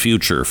for the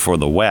future for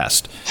the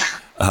West.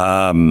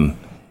 And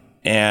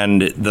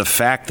the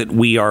fact that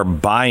we are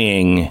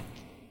buying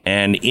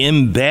and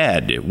in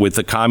bed with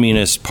the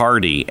Communist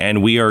Party,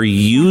 and we are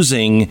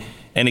using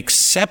and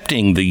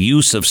accepting the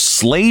use of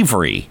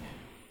slavery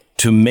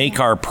to make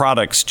our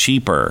products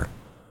cheaper.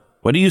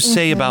 What do you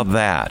say about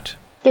that?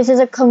 This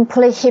is a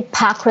complete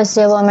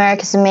hypocrisy of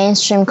America's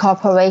mainstream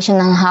corporation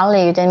and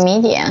Hollywood and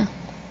media.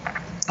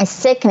 It's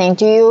sickening.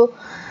 Do you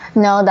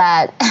know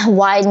that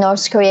why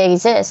North Korea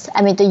exists?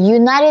 The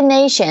United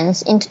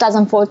Nations in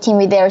 2014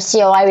 with their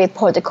COI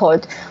report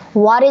called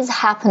 "What is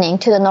Happening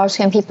to the North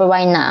Korean People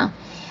Right Now?"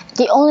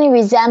 the only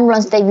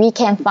resemblance that we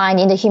can find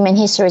in the human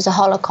history is the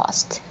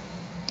Holocaust.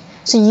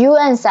 So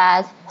UN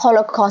said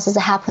Holocaust is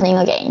happening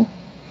again.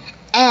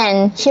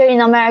 And here in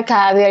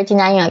America, we are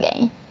denying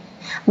again.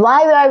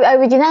 Why are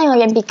we denying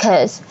again?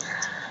 Because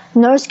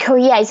North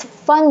Korea is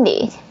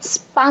funded,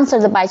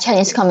 sponsored by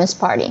Chinese Communist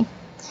Party.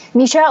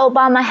 Michelle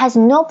Obama has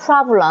no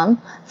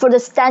problem for the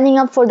standing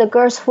up for the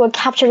girls who were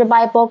captured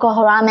by Boko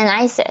Haram and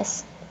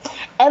ISIS.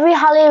 Every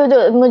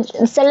Hollywood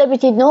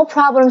celebrity, no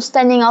problem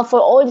standing up for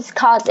all these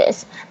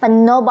causes, but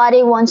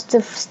nobody wants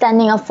to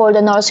standing up for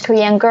the North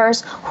Korean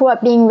girls who are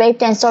being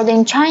raped and sold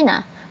in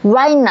China.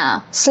 Right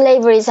now,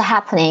 slavery is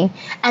happening,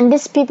 and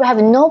these people have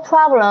no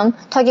problem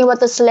talking about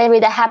the slavery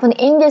that happened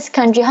in this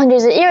country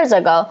hundreds of years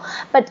ago,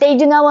 but they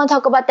do not want to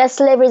talk about that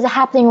slavery is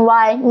happening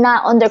why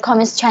not under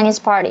Communist Chinese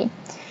Party.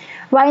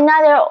 Right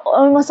now, there are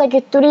almost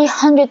like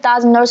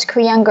 300,000 North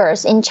Korean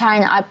girls in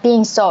China are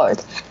being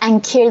sold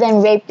and killed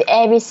and raped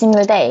every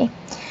single day.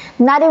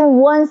 Not even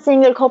one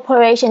single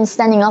corporation is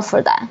standing up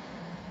for that.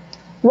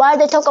 Why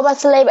they talk about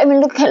slavery? I mean,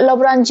 look at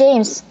LeBron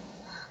James.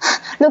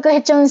 Look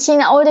at John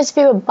Cena. All these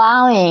people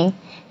bowing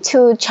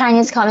to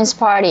Chinese Communist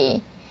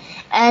Party.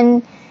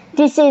 And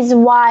this is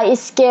why it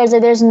scares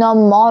that there's no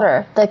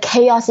motor. The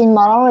chaos in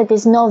morality,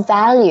 there's no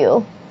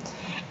value.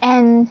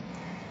 And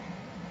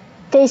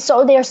they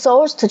sold their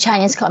souls to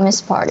Chinese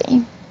Communist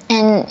Party.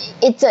 And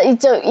it's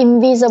an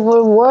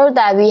invisible world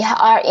that we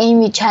are in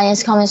with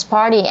Chinese Communist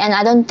Party. And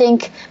I don't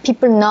think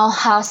people know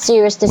how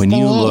serious this thing is.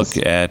 When you look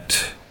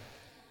at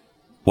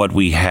what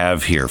we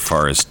have here as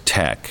far as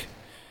tech,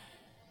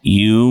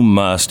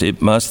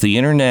 the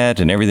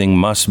internet and everything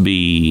must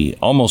be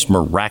almost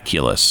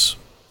miraculous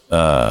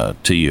to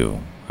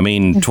you. I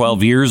mean,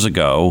 12 years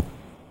ago,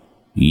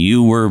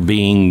 you were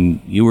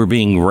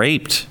being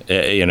raped,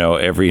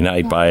 every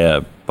night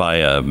by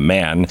a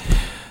man,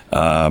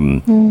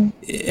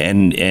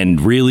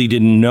 and really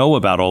didn't know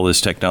about all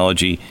this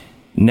technology.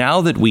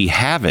 Now that we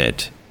have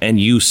it and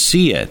you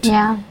see it,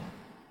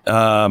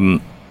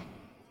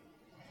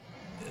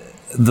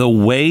 the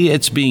way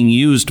it's being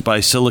used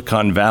by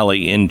Silicon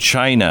Valley in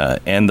China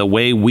and the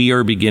way we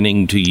are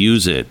beginning to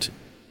use it,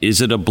 is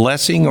it a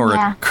blessing or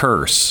a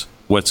curse,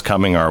 what's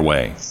coming our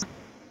way?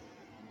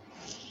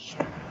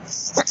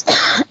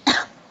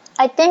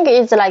 I think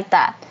it's like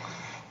that.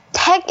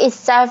 Tech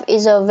itself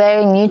is a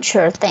very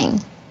neutral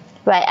thing,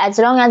 right? As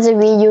long as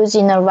we use it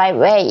in the right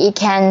way, it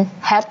can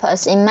help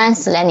us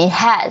immensely, and it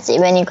has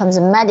when it comes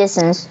to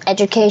medicine,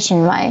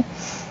 education, right?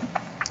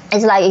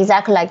 It's like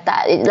exactly like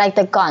that. It's like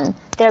the gun.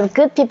 There are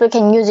good people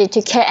can use it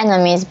to kill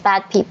enemies,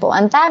 bad people,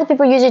 and bad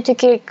people use it to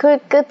kill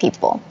good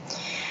people.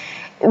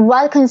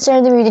 What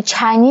concerns me with the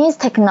Chinese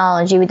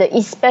technology, with the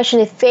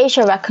especially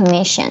facial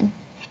recognition,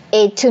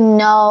 is to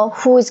know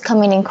who is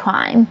committing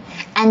crime,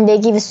 and they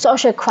give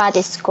social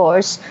credit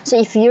scores. So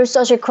if your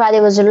social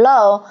credit was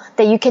low,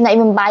 then you cannot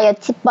even buy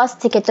a bus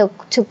ticket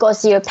to go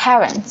see your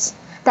parents.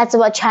 That's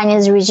what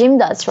Chinese regime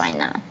does right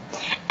now.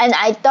 And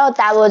I thought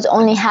that was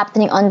only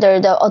happening under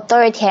the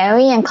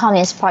authoritarian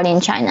Communist Party in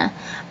China.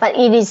 But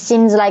it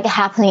seems like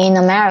happening in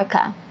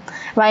America.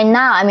 Right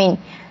now, I mean,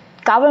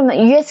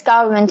 U.S.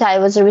 government, I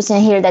was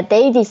recently here that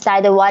they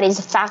decided what is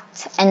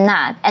fact and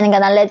not. And I'm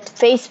going to let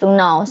Facebook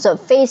know. So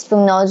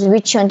Facebook knows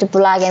which one to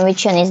block and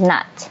which one is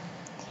not.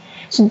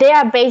 So they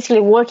are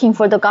basically working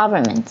for the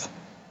government.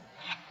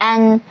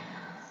 And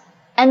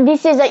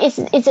this is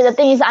the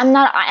thing is, I'm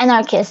not an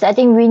anarchist. I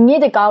think we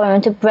need the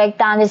government to break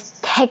down these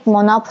tech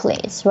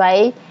monopolies,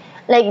 right?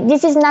 Like,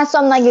 this is not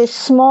some like a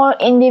small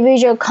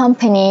individual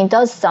company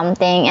does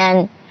something,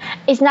 and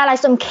it's not like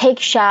some cake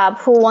shop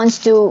who wants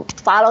to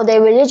follow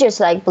their religious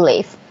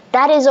belief.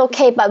 That is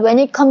okay, but when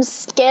it comes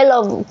scale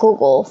of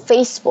Google,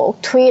 Facebook,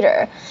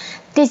 Twitter,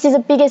 this is the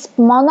biggest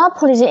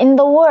monopolies in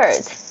the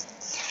world.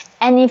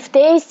 And if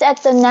they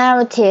set the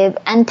narrative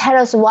and tell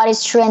us what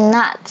is true and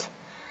not,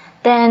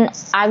 then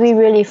are we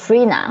really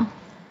free now?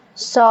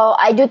 So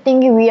I do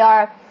think we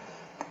are.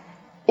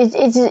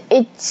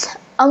 It's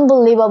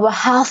unbelievable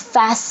how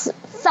fast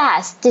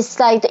this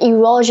the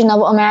erosion of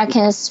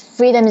Americans'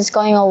 freedom is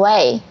going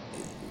away.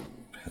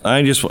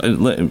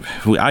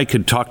 I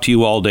could talk to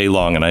you all day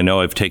long, and I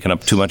know I've taken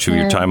up too much of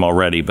your time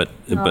already. But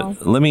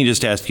let me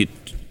just ask you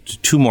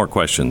two more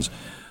questions.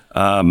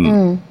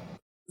 The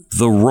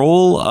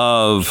role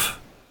of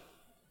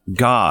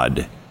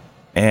God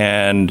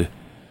and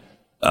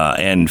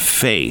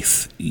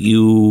faith.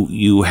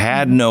 You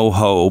had no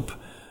hope.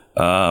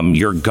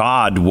 Your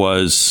God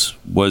was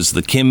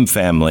the Kim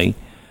family.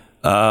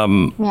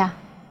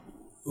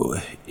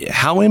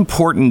 How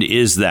important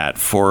is that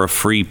for a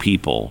free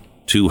people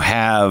to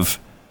have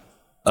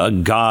a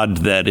God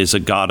that is a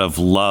God of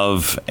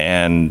love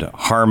and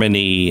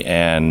harmony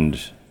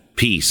and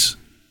peace?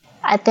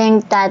 I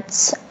think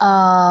that's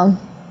after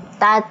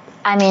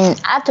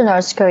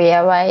North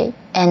Korea, right?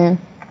 And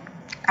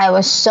I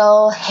was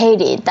so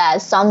hated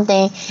that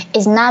something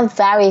is not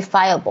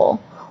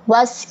verifiable.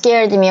 What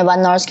scared me about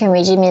North Korean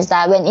regime is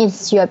that when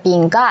you're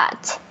being God,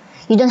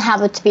 you don't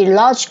have to be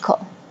logical.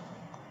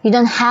 You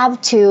don't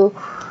have to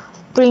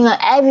bring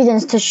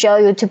evidence to show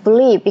you to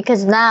believe,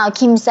 because now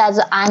Kim says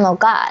I'm a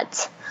god.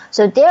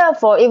 So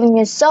therefore, even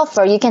you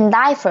suffer, you can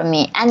die for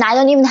me. And I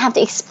don't even have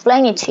to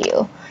explain it to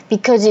you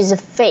because it's a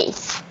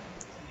faith.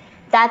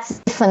 That's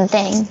a different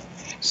thing.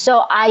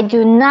 So I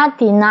do not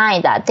deny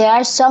that there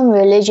are some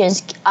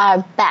religions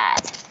are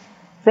bad,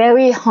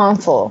 very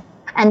harmful.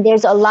 And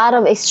there's a lot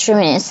of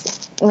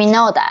extremists. We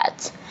know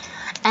that.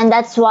 And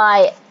that's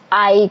why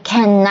I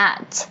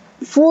cannot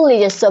fully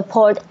just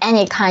support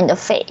any kind of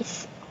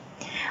faith.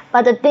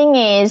 But the thing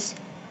is,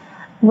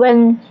 we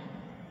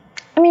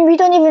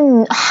don't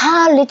even,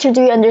 how little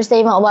do we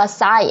understand about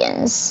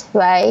science,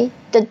 right?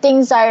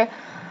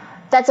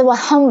 That's what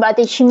humble, I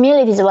think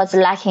humility is what's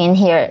lacking in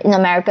here in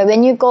America.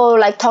 When you go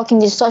like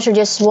talking to social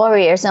justice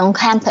warriors on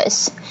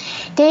campus,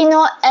 they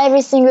know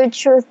every single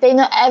truth, they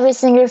know every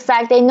single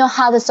fact, they know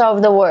how to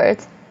solve the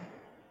world.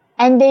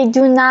 And they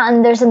do not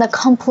understand the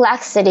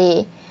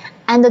complexity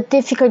and the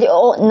difficulty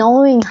of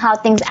knowing how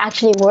things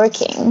actually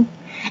working.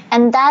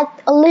 And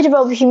that a little bit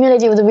of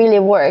humility would really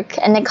work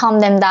and they calm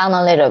them down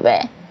a little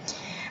bit.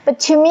 But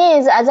to me,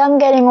 as I'm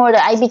getting older,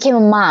 I became a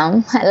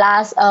mom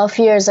a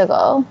few years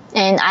ago,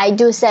 and I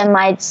do send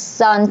my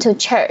son to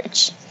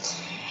church.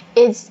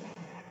 It's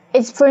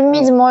for me,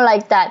 it's more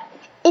like that.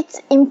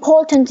 It's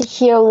important to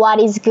hear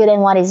what is good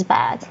and what is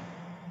bad,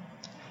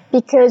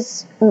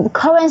 because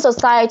current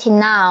society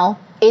now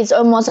is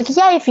almost like,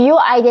 yeah, if you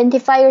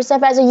identify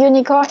yourself as a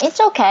unicorn,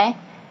 it's okay.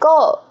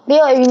 Go be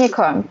a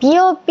unicorn, be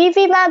a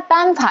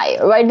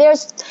vampire, right?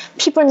 There's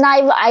people now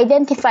even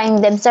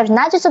identifying themselves,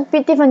 not just a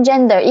different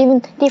gender,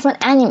 even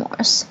different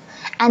animals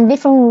and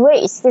different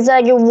race. It's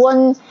like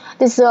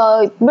this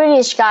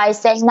British guy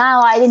saying,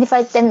 now I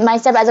identify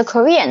myself as a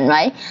Korean,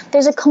 right?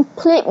 There's a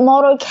complete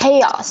moral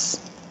chaos.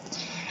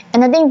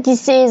 And I think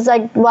this is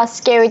like what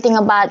scary thing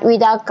about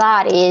without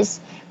God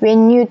is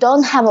when you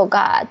don't have a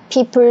God,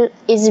 people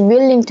is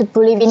willing to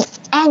believe in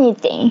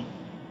anything.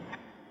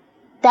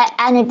 That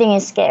anything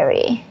is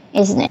scary,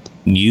 isn't it?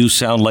 You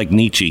sound like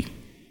Nietzsche.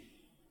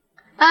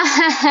 Why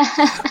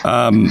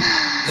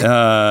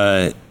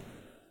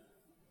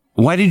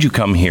did you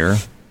come here?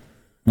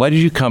 Why did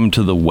you come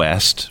to the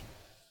West?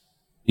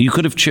 You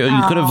could have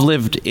you could have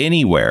lived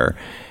anywhere,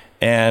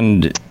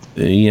 and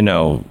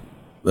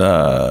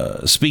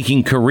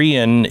speaking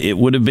Korean, it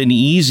would have been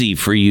easy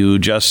for you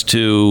just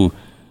to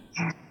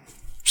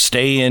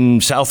stay in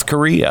South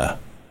Korea.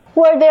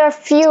 Well, there are a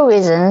few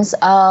reasons.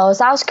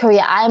 South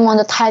Korea, I'm on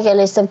the target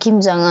list of Kim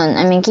Jong-un.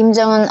 I mean, Kim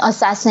Jong-un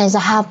assassinated a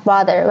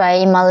half-brother,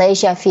 right, in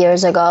Malaysia a few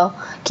years ago.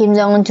 Kim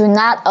Jong-un do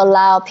not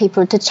allow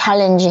people to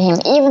challenge him,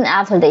 even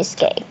after they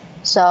escape.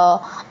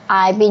 So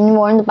I've been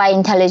warned by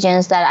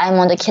intelligence that I'm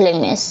on the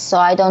killing list. So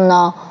I don't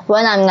know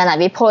when I'm going to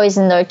be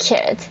poisoned or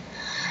killed.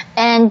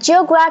 And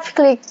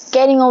geographically,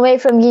 getting away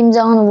from Kim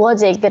Jong-un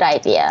was a good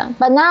idea.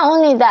 But not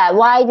only that,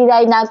 why did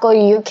I not go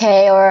to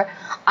UK or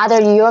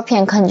other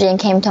European country and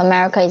came to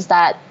America is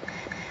that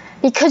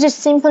because it's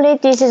simply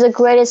this is the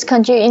greatest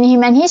country in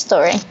human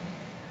history.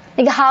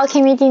 Like, how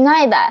can we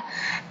deny that?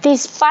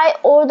 Despite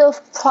all the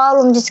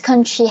problems this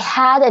country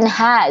had and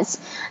has,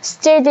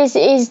 still this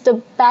is the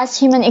best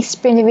human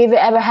experience we've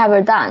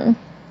ever done.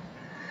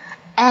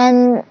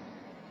 And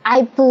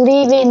I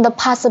believe in the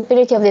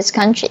possibility of this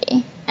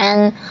country.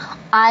 And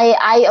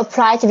I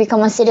applied to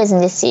become a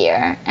citizen this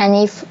year. And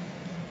if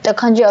the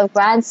country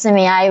grants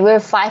me, I will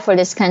fight for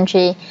this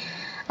country.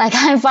 Like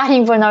I'm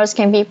fighting for North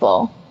Korean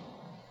people.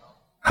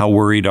 How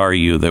worried are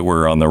you that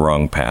we're on the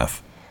wrong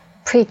path?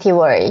 Pretty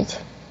worried.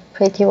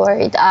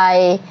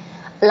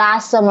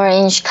 Last summer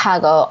in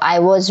Chicago, I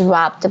was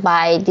robbed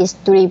by these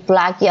 3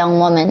 black young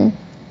women.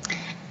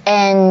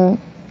 And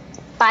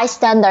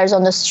bystanders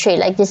on the street,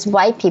 like these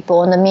white people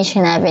on the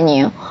Mission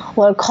Avenue,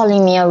 were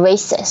calling me a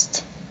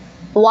racist.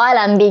 While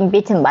I'm being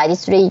beaten by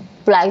these 3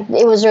 black,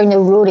 it was during the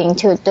looting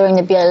too, during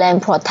the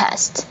BLM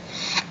protest.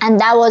 And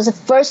that was the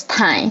first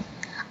time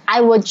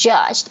I was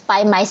judged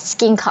by my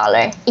skin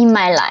color in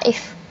my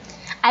life.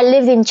 I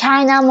lived in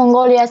China,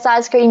 Mongolia,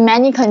 South Korea, in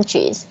many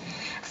countries.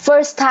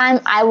 First time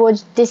I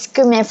was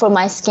discriminated for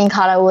my skin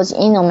color was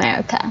in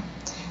America.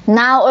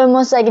 Now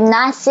almost like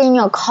not seeing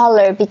a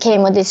color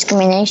became a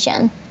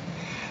discrimination.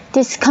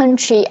 This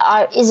country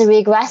is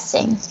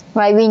regressing,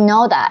 right? We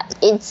know that.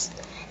 It's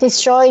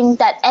destroying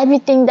that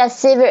everything that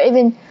civil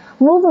even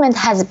movement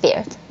has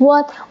built.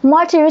 What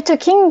Martin Luther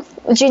King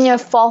Jr.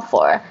 fought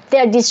for,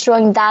 they're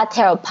destroying that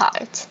terror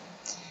part.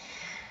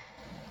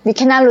 We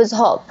cannot lose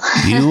hope.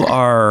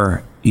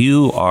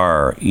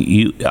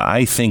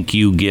 I think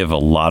you give a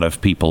lot of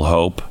people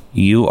hope.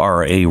 You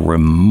are a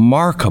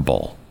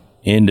remarkable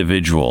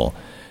individual.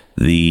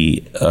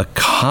 The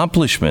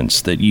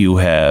accomplishments that you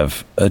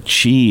have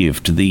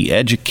achieved, the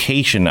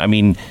education, I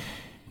mean,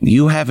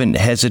 you haven't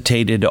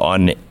hesitated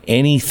on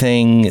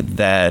anything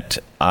that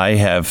I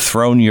have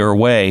thrown your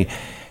way.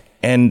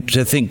 And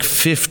to think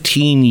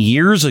 15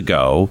 years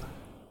ago,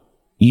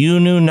 you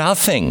knew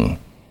nothing.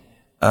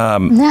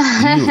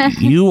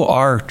 You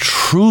are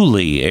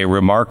truly a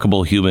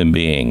remarkable human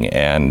being,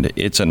 and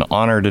it's an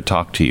honor to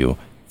talk to you.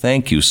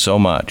 Thank you so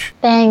much.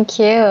 Thank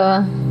you.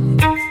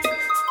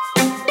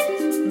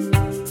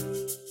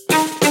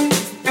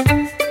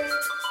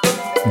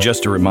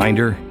 Just a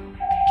reminder,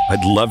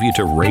 I'd love you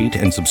to rate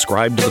and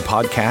subscribe to the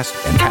podcast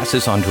and pass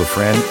this on to a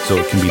friend so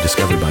it can be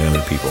discovered by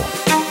other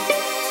people.